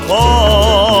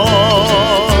apart.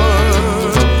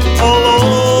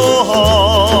 Aloha.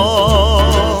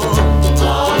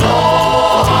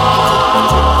 Aloha.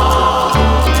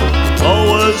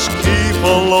 Always keep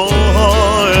aloha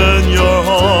in your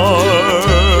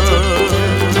heart.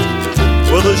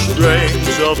 With the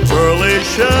strings of pearly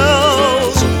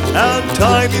shells and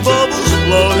tiny bubbles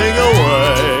floating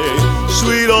away.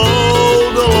 Sweet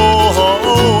old aloha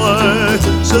always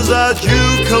says that you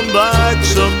come back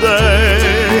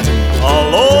someday.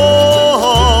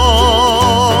 Aloha.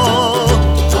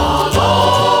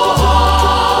 Aloha.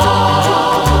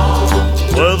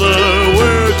 Whether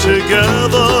we're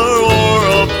together or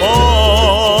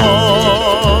apart.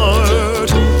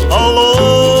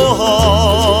 Aloha.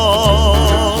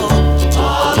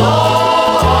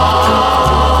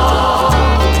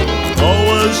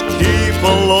 Always keep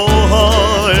aloha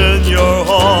in your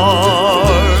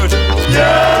heart.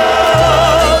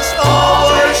 Yes,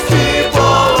 always keep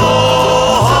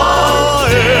aloha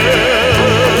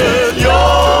in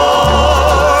your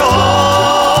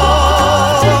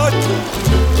heart.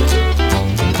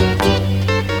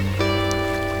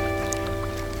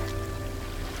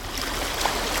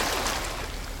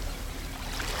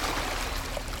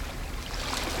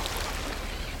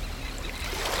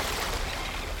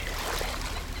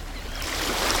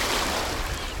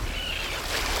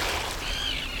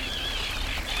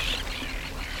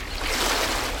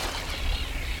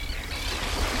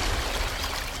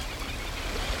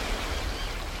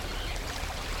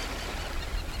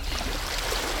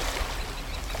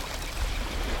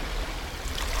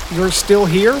 You're still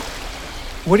here?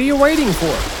 What are you waiting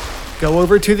for? Go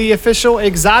over to the official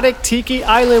Exotic Tiki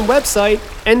Island website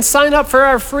and sign up for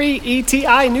our free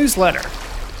ETI newsletter.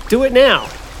 Do it now.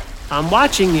 I'm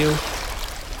watching you.